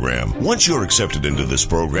this program. Once you're accepted into this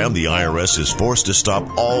program, the IRS is forced to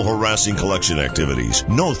stop all harassing collection activities.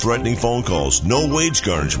 No threatening phone calls, no wage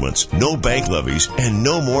garnishments, no bank levies, and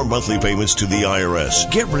no more monthly payments to the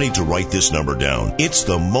IRS. Get ready to write this number down. It's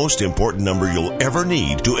the most important number you'll ever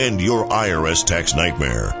need to end your IRS tax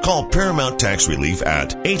nightmare. Call Paramount Tax Relief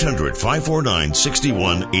at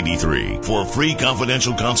 800-549-6183 for a free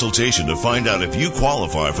confidential consultation to find out if you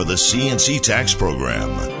qualify for the CNC tax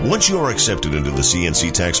program. Once you are accepted into the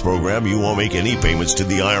CNC tax program, you won't make any payments to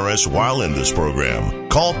the IRS while in this program.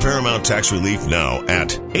 Call Paramount Tax Relief now at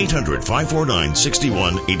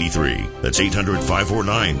 800-549-6183. That's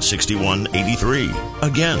 800-549-6183.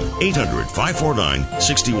 Again,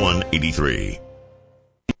 800-549-6183.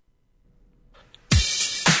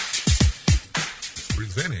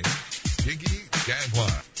 Presenting Jiggy Jaguar.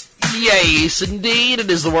 Yes, indeed, it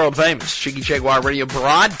is the world-famous Jiggy Jaguar radio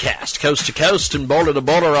broadcast, coast to coast and border to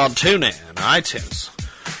border on TuneIn, iTunes,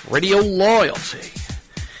 Radio Loyalty.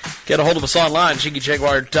 Get a hold of us online,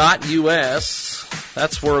 jiggyjaguar.us.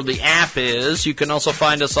 That's where the app is. You can also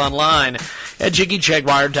find us online at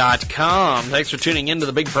jiggyjaguar.com. Thanks for tuning in to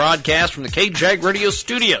the big broadcast from the KJAG Radio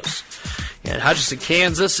Studios in Hutchinson,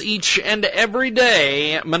 Kansas, each and every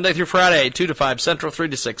day, Monday through Friday, 2 to 5 Central, 3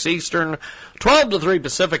 to 6 Eastern, 12 to 3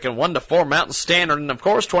 Pacific, and 1 to 4 Mountain Standard, and, of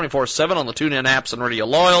course, 24/7 on the TuneIn apps and Radio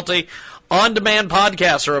Loyalty. On-demand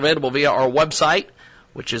podcasts are available via our website,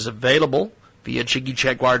 which is available via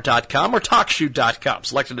jiggyjaguar.com or talkshoe.com.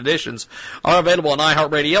 Selected editions are available on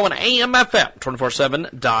iHeartRadio and AMFM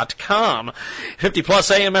 247.com.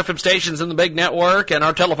 50-plus AM/FM stations in the big network, and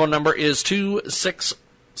our telephone number is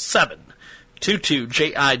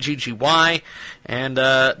 267-22-JIGGY. And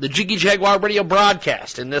the Jiggy Jaguar radio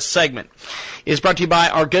broadcast in this segment is brought to you by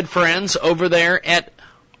our good friends over there at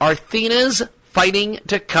Arthena's Fighting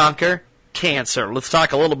to Conquer Cancer. Let's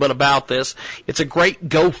talk a little bit about this. It's a great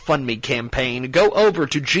GoFundMe campaign. Go over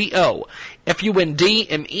to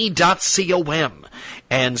GoFundMe.com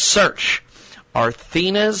and search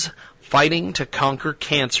Arthena's Fighting to Conquer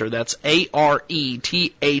Cancer. That's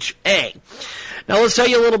ARETHA. Now let's tell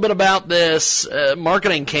you a little bit about this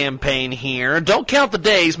marketing campaign here. Don't count the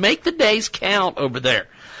days. Make the days count over there.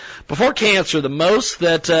 Before cancer, the most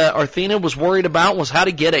that Arthena was worried about was how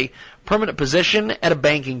to get a permanent position at a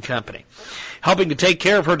banking company. Helping to take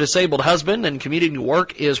care of her disabled husband and commuting to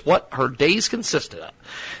work is what her days consisted of.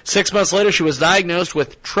 6 months later, she was diagnosed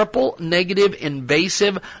with triple-negative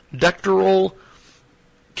invasive ductal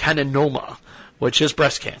carcinoma, which is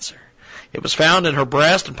breast cancer. It was found in her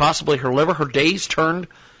breast and possibly her liver. Her days turned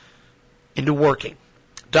into working.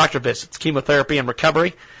 Doctor visits, chemotherapy, and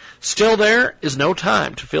recovery. Still, there is no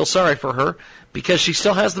time to feel sorry for her because she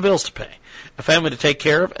still has the bills to pay, a family to take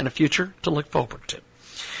care of, and a future to look forward to.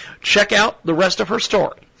 Check out the rest of her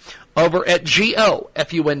story over at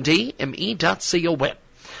GoFundMe.com.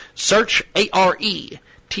 Search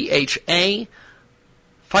ARETHA,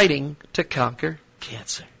 Fighting to Conquer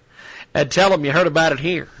Cancer. And tell them you heard about it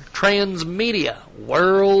here. Transmedia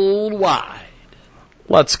Worldwide.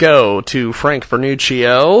 Let's go to Frank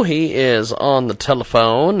Vernuccio. He is on the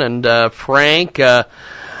telephone. And Frank,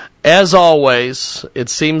 as always, it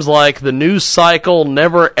seems like the news cycle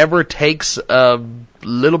never ever takes a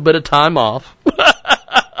little bit of time off.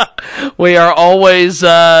 We are always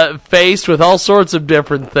faced with all sorts of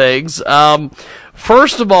different things.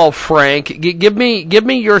 First of all, Frank, give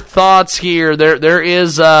me your thoughts here. There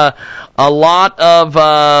is a lot of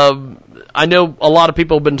I know a lot of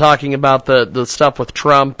people have been talking about the stuff with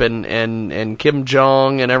Trump and Kim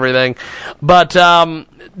Jong and everything, but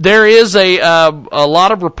there is a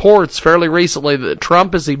lot of reports fairly recently that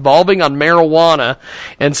Trump is evolving on marijuana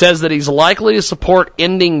and says that he's likely to support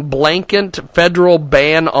ending blanket federal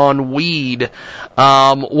ban on weed.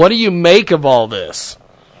 What do you make of all this?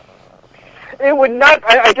 It would not,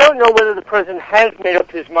 I don't know whether the president has made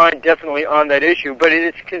up his mind definitely on that issue, but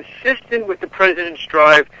it is consistent with the president's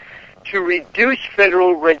drive to reduce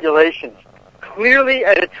federal regulations. Clearly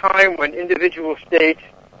at a time when individual states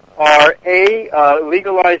are A,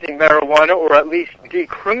 legalizing marijuana or at least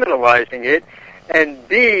decriminalizing it, and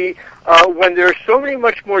B, when there are so many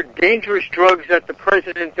much more dangerous drugs that the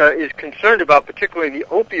president is concerned about, particularly the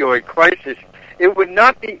opioid crisis, it would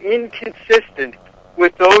not be inconsistent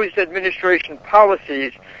with those administration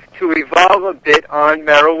policies to evolve a bit on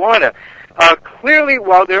marijuana. Clearly,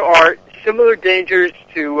 while there are similar dangers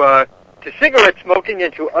to cigarette smoking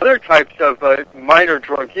and to other types of minor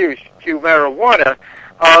drug use to marijuana,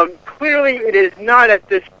 clearly it is not at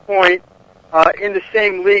this point in the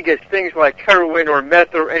same league as things like heroin or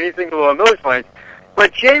meth or anything along those lines.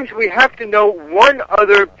 But, James, we have to know one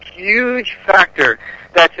other huge factor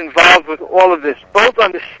that's involved with all of this, both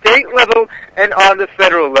on the state level and on the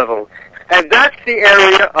federal level. And that's the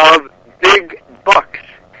area of big bucks.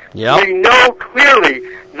 Yep. We know clearly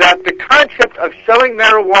that the concept of selling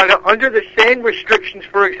marijuana under the same restrictions,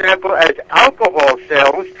 for example, as alcohol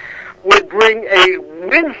sales, would bring a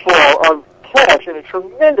windfall of cash and a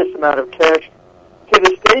tremendous amount of cash to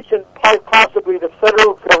the states and possibly the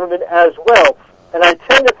federal government as well. And I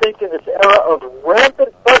tend to think in this era of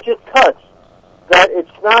rampant budget cuts that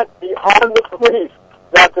it's not beyond the belief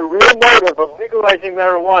that the real motive of legalizing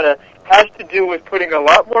marijuana has to do with putting a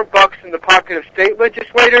lot more bucks in the pocket of state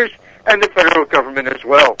legislators and the federal government as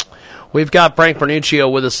well. We've got Frank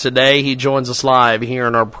Vernuccio with us today. He joins us live here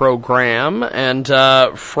in our program. And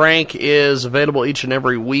Frank is available each and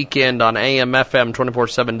every weekend on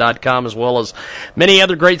AMFM247.com, as well as many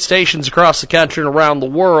other great stations across the country and around the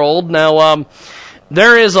world. Now,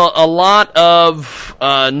 there is a lot of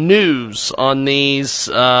news on these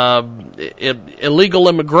illegal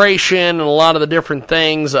immigration and a lot of the different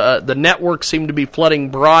things. The networks seem to be flooding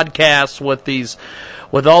broadcasts with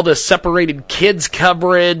all this separated kids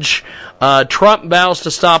coverage. Trump vows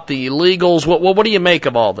to stop the illegals. What do you make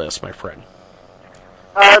of all this, my friend?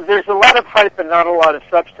 There's a lot of hype and not a lot of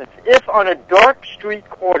substance. If on a dark street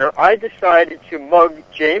corner I decided to mug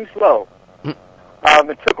James Lowe,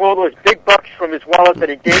 and took all those big bucks from his wallet that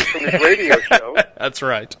he gained from his radio show. That's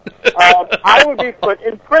right. I would be put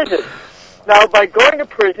in prison. Now, by going to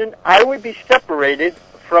prison, I would be separated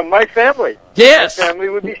from my family. Yes. My family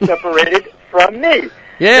would be separated from me.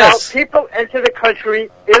 Yes. Now, people enter the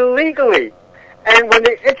country illegally. And when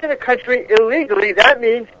they enter the country illegally, that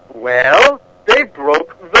means, well, they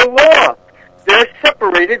broke the law. They're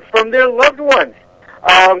separated from their loved ones.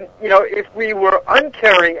 If we were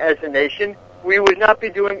uncaring as a nation, we would not be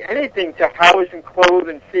doing anything to house and clothe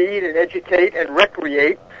and feed and educate and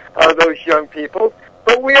recreate those young people.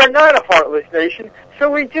 But we are not a heartless nation,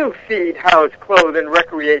 so we do feed, house, clothe, and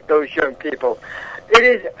recreate those young people. It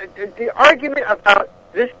is the argument about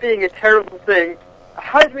this being a terrible thing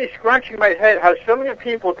has me scratching my head how so many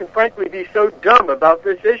people can frankly be so dumb about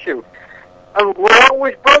this issue. A law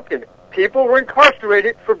was broken. People were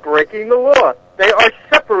incarcerated for breaking the law. They are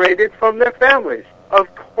separated from their families.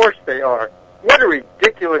 Of course they are. What a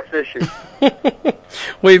ridiculous issue.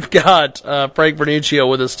 We've got Frank Vernuccio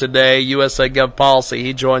with us today, USA Gov Policy.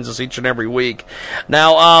 He joins us each and every week.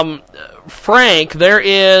 Now, Frank, there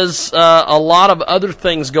is a lot of other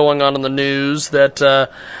things going on in the news that,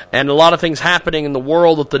 and a lot of things happening in the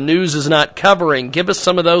world that the news is not covering. Give us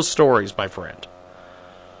some of those stories, my friend.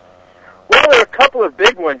 Well, there are a couple of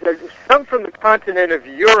big ones. Some from the continent of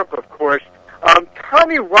Europe, of course.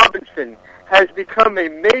 Tommy Robinson has become a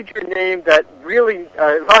major name that really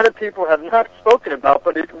a lot of people have not spoken about,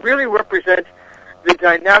 but it really represents the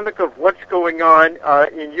dynamic of what's going on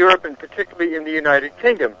in Europe and particularly in the United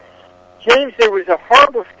Kingdom. James, there was a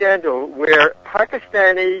horrible scandal where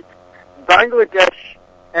Pakistani, Bangladesh,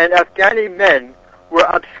 and Afghani men were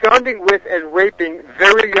absconding with and raping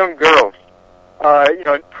very young girls,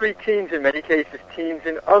 pre-teens in many cases, teens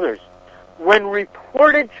in others. When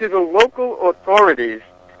reported to the local authorities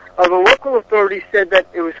said that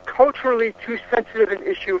it was culturally too sensitive an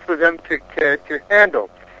issue for them to handle.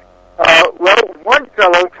 One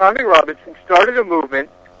fellow, Tommy Robinson, started a movement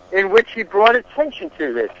in which he brought attention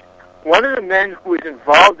to this. One of the men who was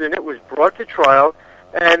involved in it was brought to trial,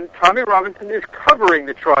 and Tommy Robinson is covering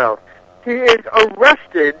the trial. He is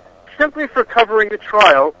arrested simply for covering the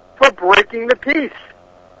trial for breaking the peace.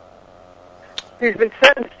 He's been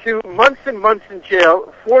sentenced to months and months in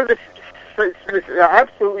jail for this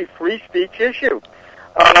absolutely free speech issue.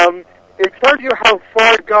 It tells you how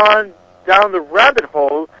far gone down the rabbit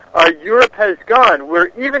hole Europe has gone,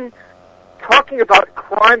 where even talking about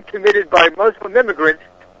crime committed by Muslim immigrants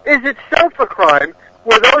is itself a crime,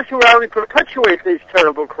 where those who only perpetuate these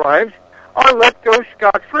terrible crimes are let go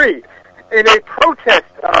scot-free. In a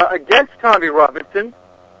protest against Tommy Robinson,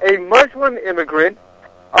 a Muslim immigrant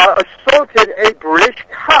assaulted a British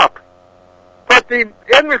cop. But the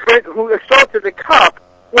immigrant who assaulted the cop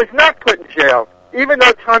was not put in jail, even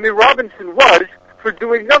though Tommy Robinson was, for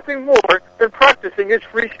doing nothing more than practicing his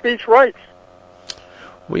free speech rights.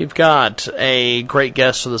 We've got a great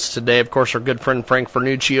guest with us today. Of course, our good friend Frank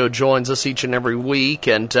Vernuccio joins us each and every week,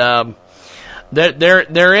 and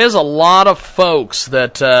there is a lot of folks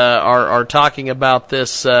that are talking about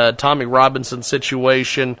this Tommy Robinson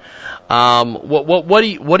situation.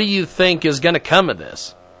 What do you think is going to come of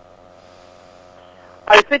this?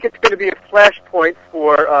 I think it's going to be a flashpoint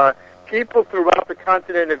for people throughout the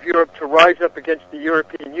continent of Europe to rise up against the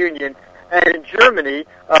European Union, and in Germany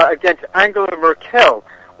against Angela Merkel.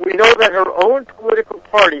 We know that her own political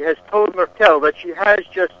party has told Merkel that she has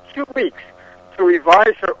just 2 weeks to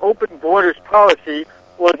revise her open borders policy,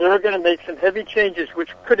 or they're going to make some heavy changes which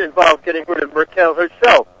could involve getting rid of Merkel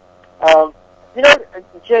herself. You know,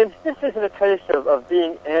 James, this isn't a case of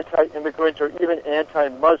being anti-immigrant or even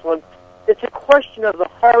anti-Muslim. It's a question of the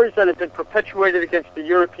horrors that have been perpetuated against the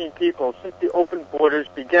European people since the open borders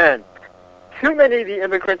began. Too many of the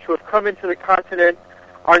immigrants who have come into the continent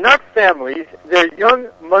are not families. They're young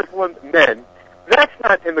Muslim men. That's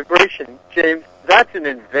not immigration, James. That's an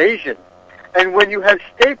invasion. And when you have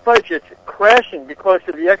state budgets crashing because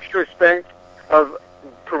of the extra expense of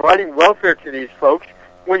providing welfare to these folks,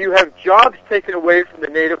 when you have jobs taken away from the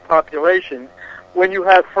native population, when you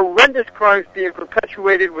have horrendous crimes being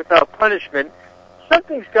perpetuated without punishment,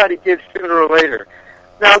 something's got to give sooner or later.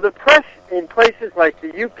 Now, the press in places like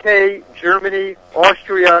the UK, Germany,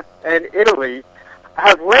 Austria, and Italy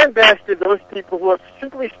have lambasted those people who are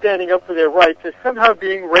simply standing up for their rights as somehow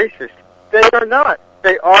being racist. They are not.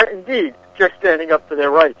 They are indeed just standing up for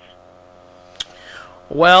their rights.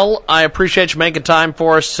 Well, I appreciate you making time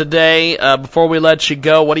for us today. Before we let you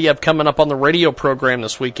go, what do you have coming up on the radio program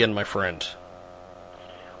this weekend, my friend?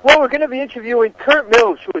 Well, we're going to be interviewing Kurt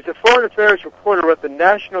Mills, who is a foreign affairs reporter at the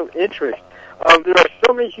National Interest. There are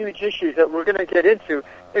so many huge issues that we're going to get into,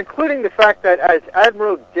 including the fact that, as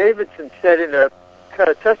Admiral Davidson said in a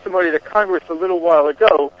testimony to Congress a little while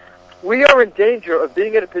ago, we are in danger of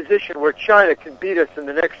being in a position where China can beat us in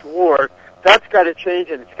the next war. That's got to change,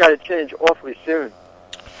 and it's got to change awfully soon.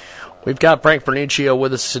 We've got Frank Vernuccio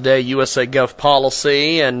with us today, USA Gov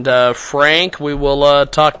Policy. And, Frank, we will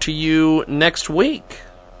talk to you next week.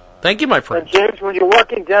 Thank you, my friend. And, James, when you're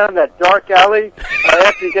walking down that dark alley,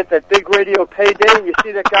 after you get that big radio payday, and you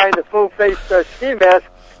see that guy in the full-face ski mask,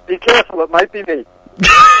 be careful, it might be me.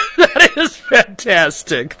 That is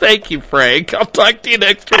fantastic. Thank you, Frank. I'll talk to you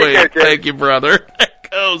next week. Thank you, brother. That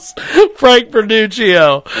goes Frank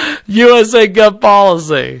Vernuccio, USA Gov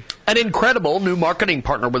Policy. An incredible new marketing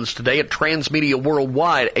partner with us today at Transmedia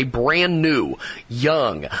Worldwide, a brand new,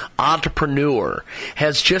 young entrepreneur,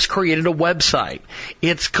 has just created a website.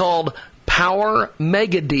 It's called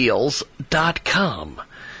PowerMegaDeals.com.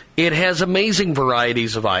 It has amazing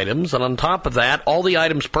varieties of items, and on top of that, all the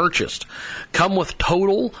items purchased come with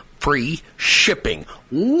total free shipping.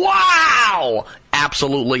 Wow!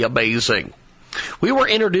 Absolutely amazing. We were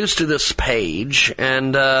introduced to this page,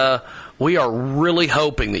 and we are really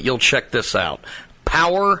hoping that you'll check this out.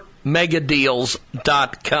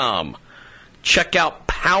 PowerMegaDeals.com. Check out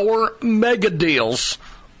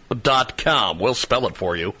PowerMegaDeals.com. We'll spell it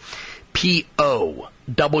for you.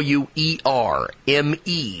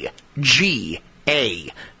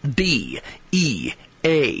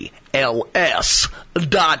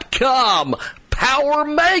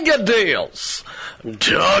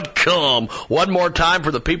 PowerMegaDeals.com. One more time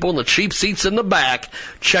for the people in the cheap seats in the back.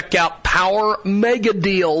 Check out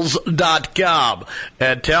PowerMegaDeals.com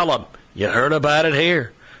and tell them you heard about it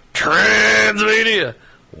here. Transmedia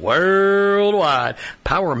Worldwide.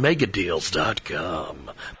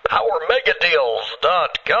 PowerMegaDeals.com.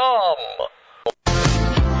 PowerMegaDeals.com.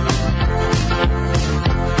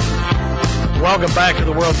 Welcome back to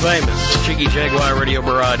the world famous Jiggy Jaguar radio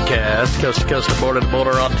broadcast, coast to coast and border to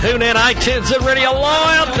border on TuneIn, iTunes, and Radio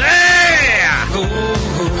Loyalty.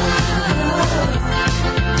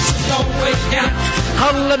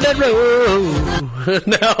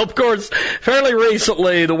 Now, of course, fairly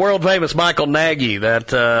recently, the world famous Michael Nagy,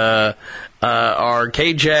 that our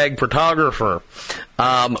K-Jag photographer,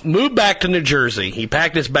 moved back to New Jersey. He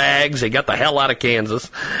packed his bags. He got the hell out of Kansas.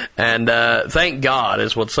 And thank God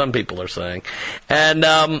is what some people are saying.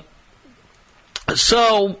 And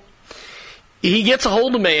so he gets a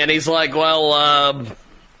hold of me, and he's like, well,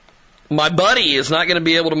 my buddy is not going to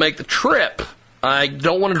be able to make the trip. I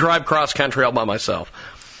don't want to drive cross-country all by myself.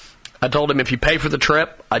 I told him if you pay for the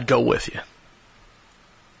trip, I'd go with you.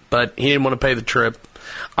 But he didn't want to pay the trip.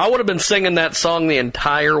 I would have been singing that song the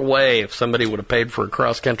entire way if somebody would have paid for a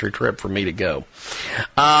cross-country trip for me to go.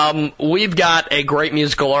 We've got a great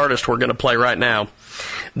musical artist we're going to play right now.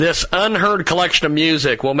 This unheard collection of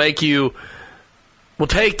music will take you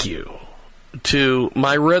to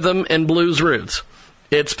my rhythm and blues roots.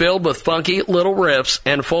 It's filled with funky little riffs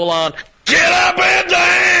and full-on get up and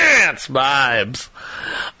dance vibes,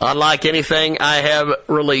 unlike anything I have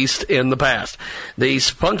released in the past.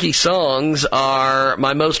 These funky songs are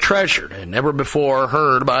my most treasured and never before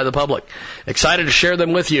heard by the public. Excited to share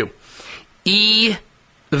them with you. E.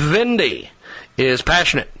 Vindy is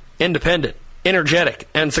passionate, independent, energetic,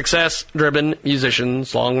 and success-driven musician,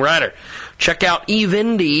 songwriter. Check out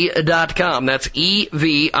evindy.com. That's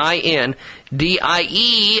EVINDIE.com.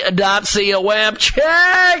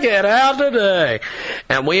 Check it out today.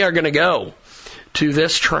 And we are going to go to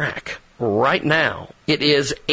this track right now. It is